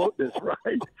if I quote this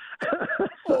right.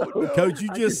 Coach, you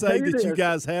just say that you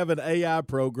guys have an AI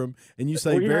program, and you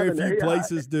say very few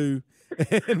places do,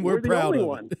 and we're proud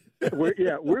of it.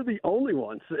 We're the only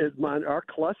ones. Our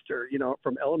cluster,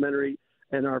 from elementary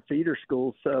and our feeder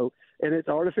schools. So, and it's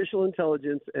artificial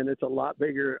intelligence, and it's a lot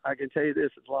bigger. I can tell you this,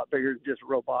 it's a lot bigger than just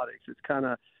robotics. It's kind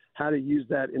of how to use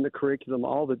that in the curriculum,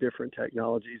 all the different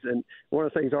technologies. And one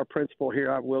of the things our principal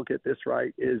here, I will get this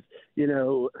right, is,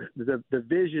 the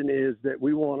vision is that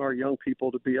we want our young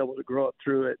people to be able to grow up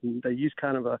through it. And they use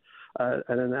kind of an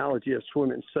analogy of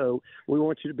swimming. So we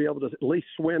want you to be able to at least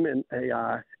swim in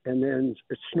AI and then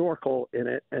snorkel in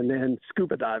it and then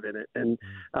scuba dive in it. And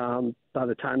by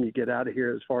the time you get out of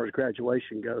here, as far as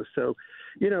graduation goes. So,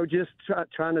 just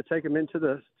trying to take them into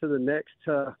the next,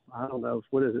 I don't know,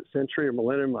 what is it, century or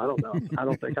millennium? I don't know. I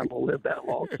don't think I'm going to live that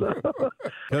long. So.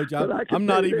 Coach, I'm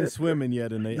not even swimming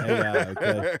yet in the AI,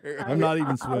 okay? I'm not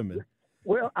even swimming.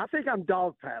 Well, I think I'm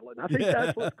dog paddling. I think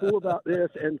that's what's cool about this.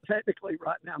 And technically,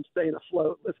 right now, I'm staying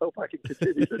afloat. Let's hope I can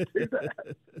continue to do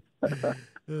that.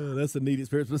 That's a neat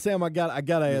experience. But Sam, I got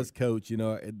to ask Coach.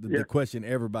 The question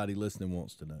everybody listening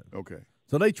wants to know. Okay.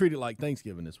 So they treat it like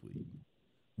Thanksgiving this week.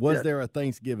 Was there a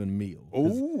Thanksgiving meal?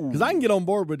 Oh, because I can get on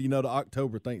board with the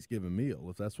October Thanksgiving meal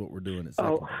if that's what we're doing at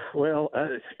second. Oh, well,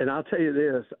 and I'll tell you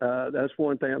this. That's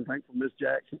one thing I'm thankful for Miss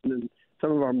Jackson and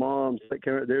some of our moms.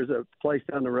 There's a place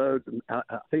down the road, I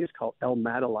think it's called El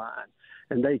Madeline,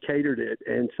 and they catered it.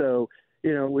 And so,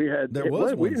 we had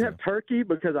we didn't have turkey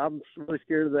because I'm really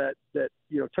scared of that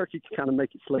turkey can kind of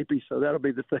make you sleepy. So that'll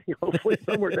be the thing. Hopefully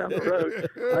somewhere down the road,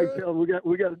 I can tell them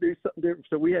we got to do something different.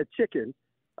 So we had chicken.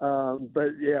 But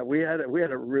yeah, we had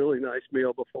a really nice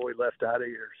meal before we left out of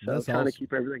here. So kind of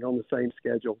keep everything on the same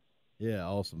schedule. Yeah,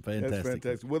 awesome, fantastic. That's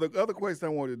fantastic. Well, the other question I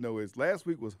wanted to know is last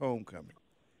week was homecoming.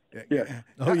 Yeah.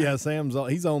 Oh yeah,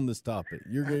 he's on this topic.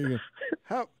 You're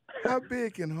how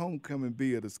big can homecoming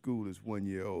be at a school that's 1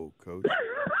 year old, Coach?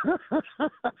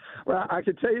 Well, I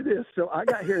can tell you this. So I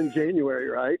got here in January,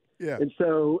 right? Yeah. And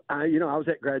so I was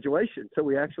at graduation. So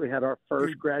we actually had our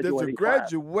first graduating class.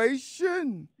 There's a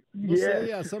graduation. Well,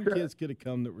 yeah, some kids could have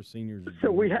come that were seniors. So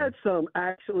we had some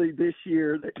actually this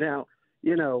year that now,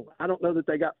 I don't know that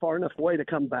they got far enough away to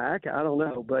come back. I don't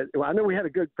know. But I know we had a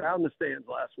good crowd in the stands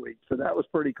last week, so that was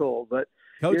pretty cool. But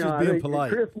Coach is being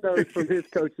polite. Chris knows from his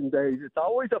coaching days, it's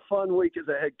always a fun week as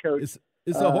a head coach.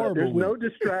 It's a horrible There's week. no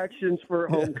distractions for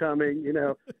homecoming,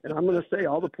 and I'm going to say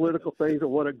all the political things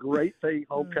of what a great thing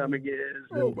homecoming is.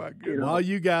 Oh, my goodness. While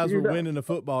you guys were winning a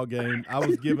football game, I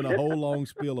was giving a whole long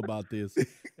spiel about this.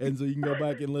 And so you can go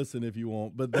back and listen if you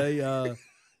want. But they,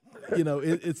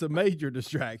 it's a major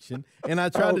distraction. And I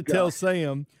tried to tell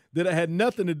Sam that it had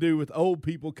nothing to do with old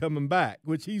people coming back,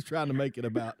 which he's trying to make it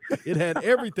about. It had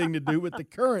everything to do with the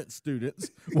current students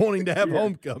wanting to have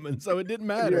homecoming. So it didn't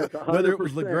matter whether it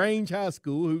was LaGrange High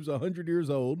School, who's 100 years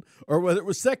old, or whether it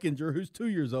was Seconder, who's 2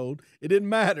 years old. It didn't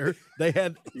matter. They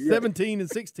had 17 and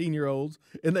 16-year-olds,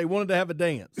 and they wanted to have a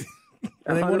dance.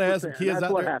 And they want to have some kids That's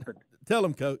out what there. happened. Tell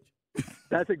them, Coach.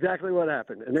 That's exactly what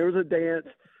happened. And there was a dance,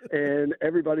 and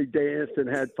everybody danced and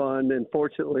had fun. And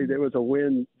fortunately, there was a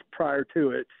win prior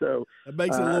to it. So it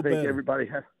makes it a little I think better. everybody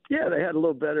they had a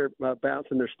little better bounce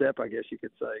in their step, I guess you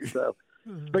could say. So,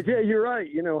 but yeah, you're right.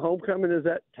 Homecoming is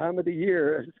that time of the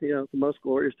year. The most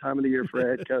glorious time of the year for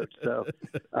a head coach. So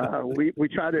we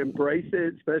try to embrace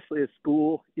it, especially as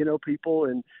school, people,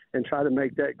 and try to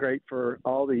make that great for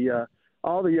all the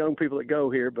young people that go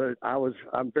here. But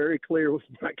I'm very clear with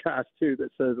my guys too that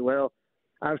says, well,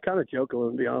 I was kind of joking with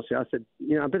them, to be honest with you. I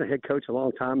said, I've been a head coach a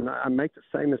long time, and I make the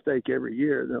same mistake every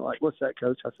year. And they're like, what's that,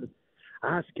 Coach? I said,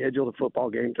 I scheduled a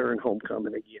football game during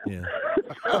homecoming again. Yeah.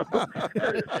 So,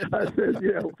 I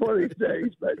said, one of these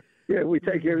days. But, we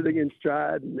take everything in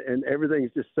stride, and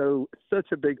everything's just such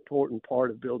a big, important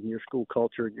part of building your school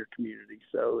culture and your community.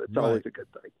 So it's always a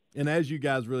good thing. And as you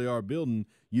guys really are building,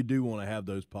 you do want to have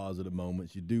those positive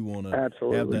moments. You do want to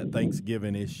Absolutely. have that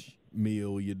Thanksgiving-ish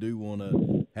meal. You do want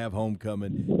to have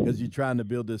homecoming because you're trying to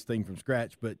build this thing from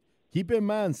scratch. But keep in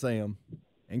mind, Sam,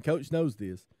 and Coach knows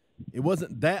this, it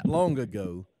wasn't that long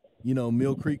ago,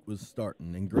 Mill Creek was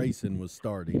starting and Grayson was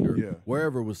starting or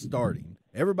wherever was starting.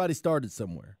 Everybody started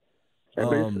somewhere.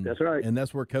 That's right. And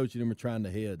that's where Coach and them are trying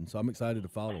to head. And so I'm excited to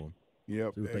follow them.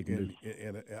 Yep. See what they can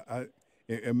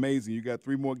do. Amazing. You got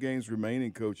 3 more games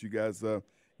remaining, Coach. You guys,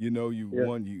 you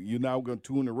won. You're now going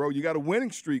 2 in a row. You got a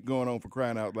winning streak going on, for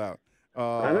crying out loud.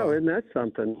 I know, isn't that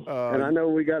something? And I know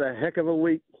we got a heck of a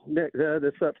week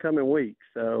this upcoming week.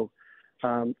 So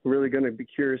I'm really going to be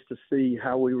curious to see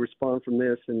how we respond from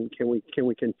this, and can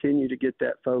we continue to get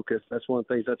that focus? That's one of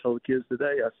the things I told the kids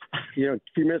today. A few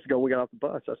minutes ago we got off the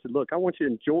bus. I said, look, I want you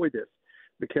to enjoy this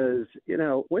because,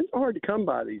 wins are hard to come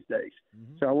by these days.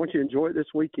 Mm-hmm. So I want you to enjoy it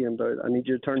this weekend, but I need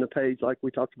you to turn the page like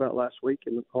we talked about last week,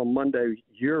 and on Monday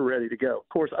you're ready to go. Of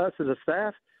course, us as a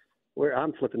staff, where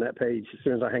I'm flipping that page as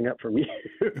soon as I hang up from you.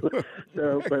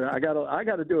 So, but I got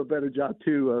to do a better job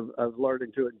too of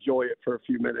learning to enjoy it for a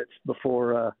few minutes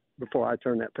before I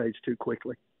turn that page too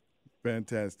quickly.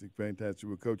 Fantastic.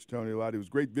 With Coach Tony Lottie. It was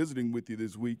great visiting with you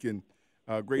this week, and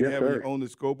great having you on the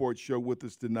Scoreboard Show with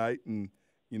us tonight. And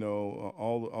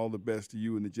all the best to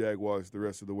you and the Jaguars the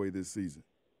rest of the way this season.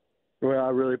 Well, I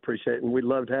really appreciate it, and we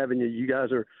loved having you. You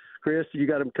guys are, Chris, you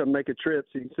got to come make a trip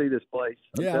so you can see this place.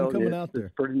 I'm coming out there.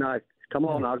 It's pretty nice. Come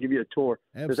on, I'll give you a tour.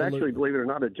 Absolutely. There's actually, believe it or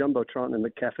not, a Jumbotron in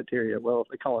the cafeteria. Well,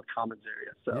 they call it Commons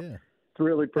area. So it's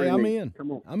really pretty neat. I'm in.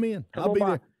 Come on. I'm in. I'll be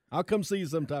there. I'll come see you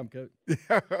sometime, Coach.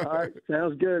 All right.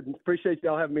 Sounds good. Appreciate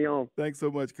y'all having me on. Thanks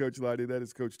so much, Coach Lottie. That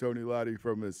is Coach Tony Lottie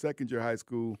from the Second-Year High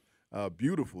School.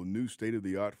 Beautiful new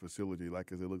state-of-the-art facility,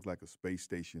 like as it looks like a space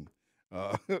station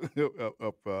up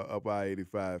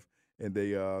I-85. And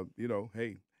they,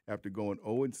 hey, after going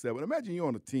 0-7, imagine you're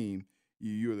on a team,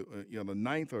 you're the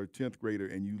 9th or 10th grader,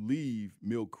 and you leave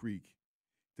Mill Creek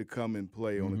to come and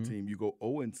play on a team. You go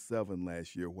 0-7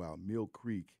 last year. Wow, Mill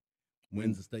Creek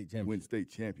wins the state championship. Wins state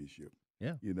championship.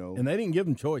 Yeah. And they didn't give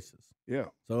them choices. Yeah.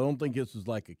 So I don't think this was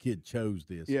like a kid chose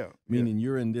this. Yeah. Meaning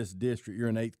you're in this district, you're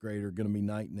an 8th grader, going to be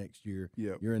 9th next year.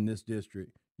 Yeah. You're in this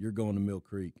district, you're going to Mill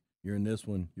Creek. You're in this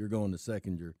one, you're going to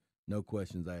second year. No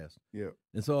questions asked. Yeah.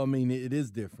 And so, I mean, it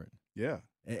is different. Yeah.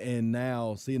 And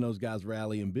now seeing those guys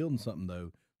rally and building something,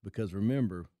 though, because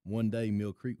remember, one day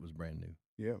Mill Creek was brand new.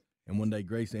 Yeah. And one day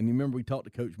Grace, and you remember we talked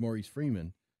to Coach Maurice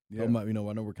Freeman. Yeah. Talking about,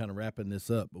 I know we're kind of wrapping this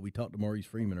up, but we talked to Maurice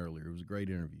Freeman earlier. It was a great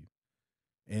interview.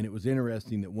 And it was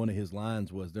interesting that one of his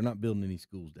lines was, they're not building any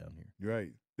schools down here.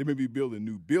 Right. They may be building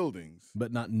new buildings.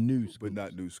 But not new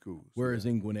schools. Whereas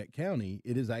in Gwinnett County,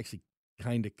 it is actually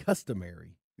kind of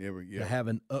customary to have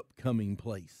an upcoming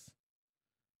place.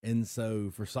 And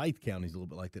so Forsyth County is a little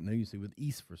bit like that. Now you see with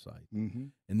East Forsyth. Mm-hmm.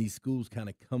 And these schools kind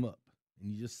of come up,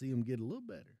 and you just see them get a little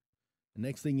better. The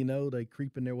next thing you know, they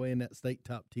creeping their way in that state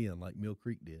top 10 like Mill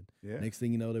Creek did. Yeah. Next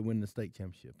thing you know, they win the state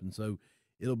championship. And so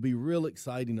it'll be real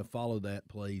exciting to follow that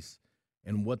place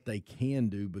and what they can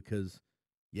do because,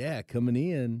 coming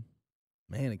in,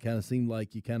 man, it kind of seemed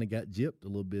like you kind of got gypped a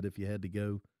little bit if you had to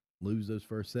go lose those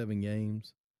first 7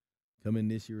 games, come in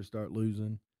this year and start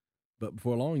losing. But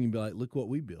before long, you'll be like, look what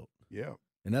we built. Yeah.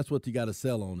 And that's what you got to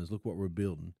sell on is look what we're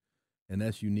building. And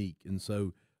that's unique. And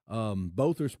so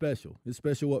both are special. It's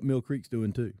special what Mill Creek's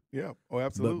doing too. Yeah. Oh,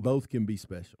 absolutely. But both can be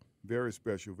special. Very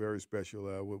special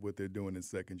what they're doing in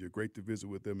second year. Great to visit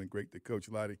with them and great that Coach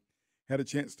Lottie had a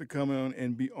chance to come on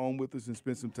and be on with us and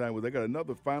spend some time with us. They got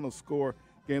another final score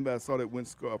game that I saw that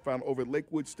went final over at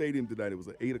Lakewood Stadium tonight. It was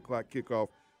an 8 o'clock kickoff.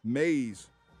 Mays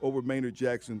over Maynard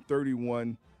Jackson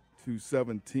 31-17,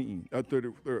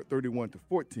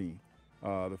 31-14.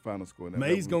 The final score.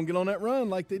 Mays going to get on that run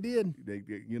like they did. They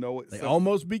you know what? They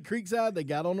almost beat Creekside. They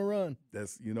got on the run.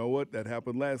 That's that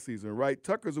happened last season, right?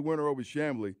 Tucker's a winner over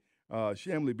Chamblee.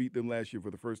 Chamblee beat them last year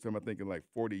for the first time, I think, in like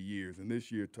 40 years. And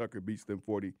this year, Tucker beats them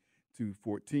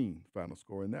 40-14, final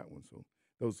score in that one. So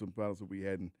those are some finals that we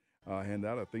hadn't handed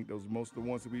out. I think those are most of the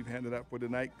ones that we've handed out for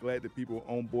tonight. Glad that people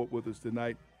are on board with us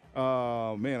tonight.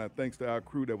 Thanks to our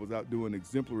crew that was out doing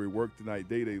exemplary work tonight.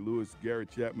 Day-Day Lewis, Garrett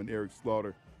Chapman, Eric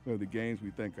Slaughter. The games.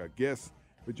 We thank our guests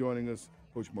for joining us.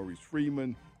 Coach Maurice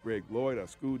Freeman, Greg Lloyd, our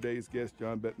school days guest,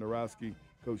 John Betnarowski,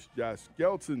 Coach Josh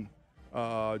Skelton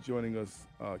joining us,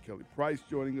 Kelly Price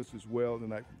joining us as well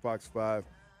tonight from Fox 5,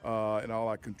 and all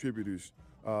our contributors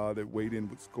that weighed in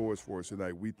with scores for us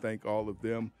tonight. We thank all of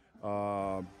them.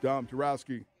 Dom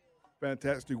Tarowski,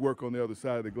 fantastic work on the other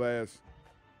side of the glass.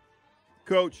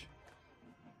 Coach,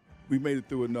 we made it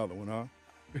through another one, huh?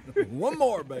 One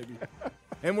more, baby.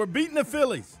 And we're beating the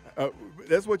Phillies.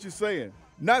 That's what you're saying.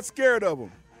 Not scared of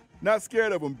them. Not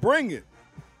scared of them. Bring it.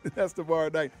 That's tomorrow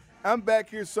night. I'm back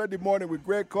here Sunday morning with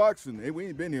Greg Clarkson. Hey, we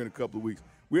ain't been here in a couple of weeks.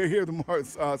 We're here tomorrow,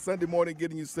 Sunday morning,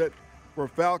 getting you set for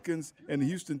Falcons and the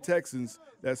Houston Texans.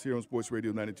 That's here on Sports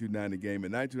Radio 92.9 The Game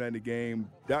and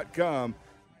 92.9thegame.com.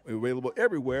 Available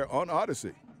everywhere on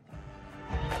Odyssey.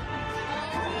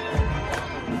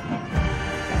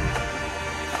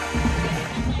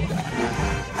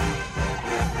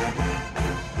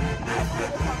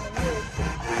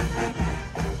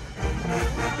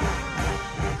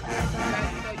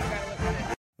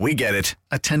 We get it.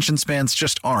 Attention spans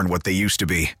just aren't what they used to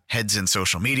be. Heads in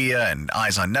social media and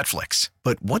eyes on Netflix.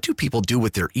 But what do people do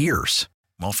with their ears?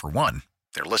 Well, for one,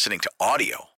 they're listening to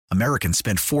audio. Americans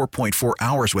spend 4.4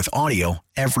 hours with audio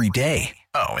every day.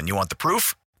 Oh, and you want the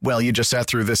proof? Well, you just sat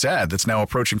through this ad that's now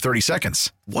approaching 30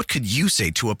 seconds. What could you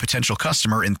say to a potential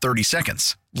customer in 30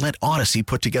 seconds? Let Odyssey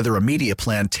put together a media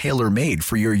plan tailor-made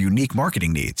for your unique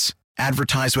marketing needs.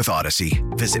 Advertise with Odyssey.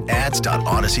 Visit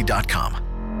ads.odyssey.com.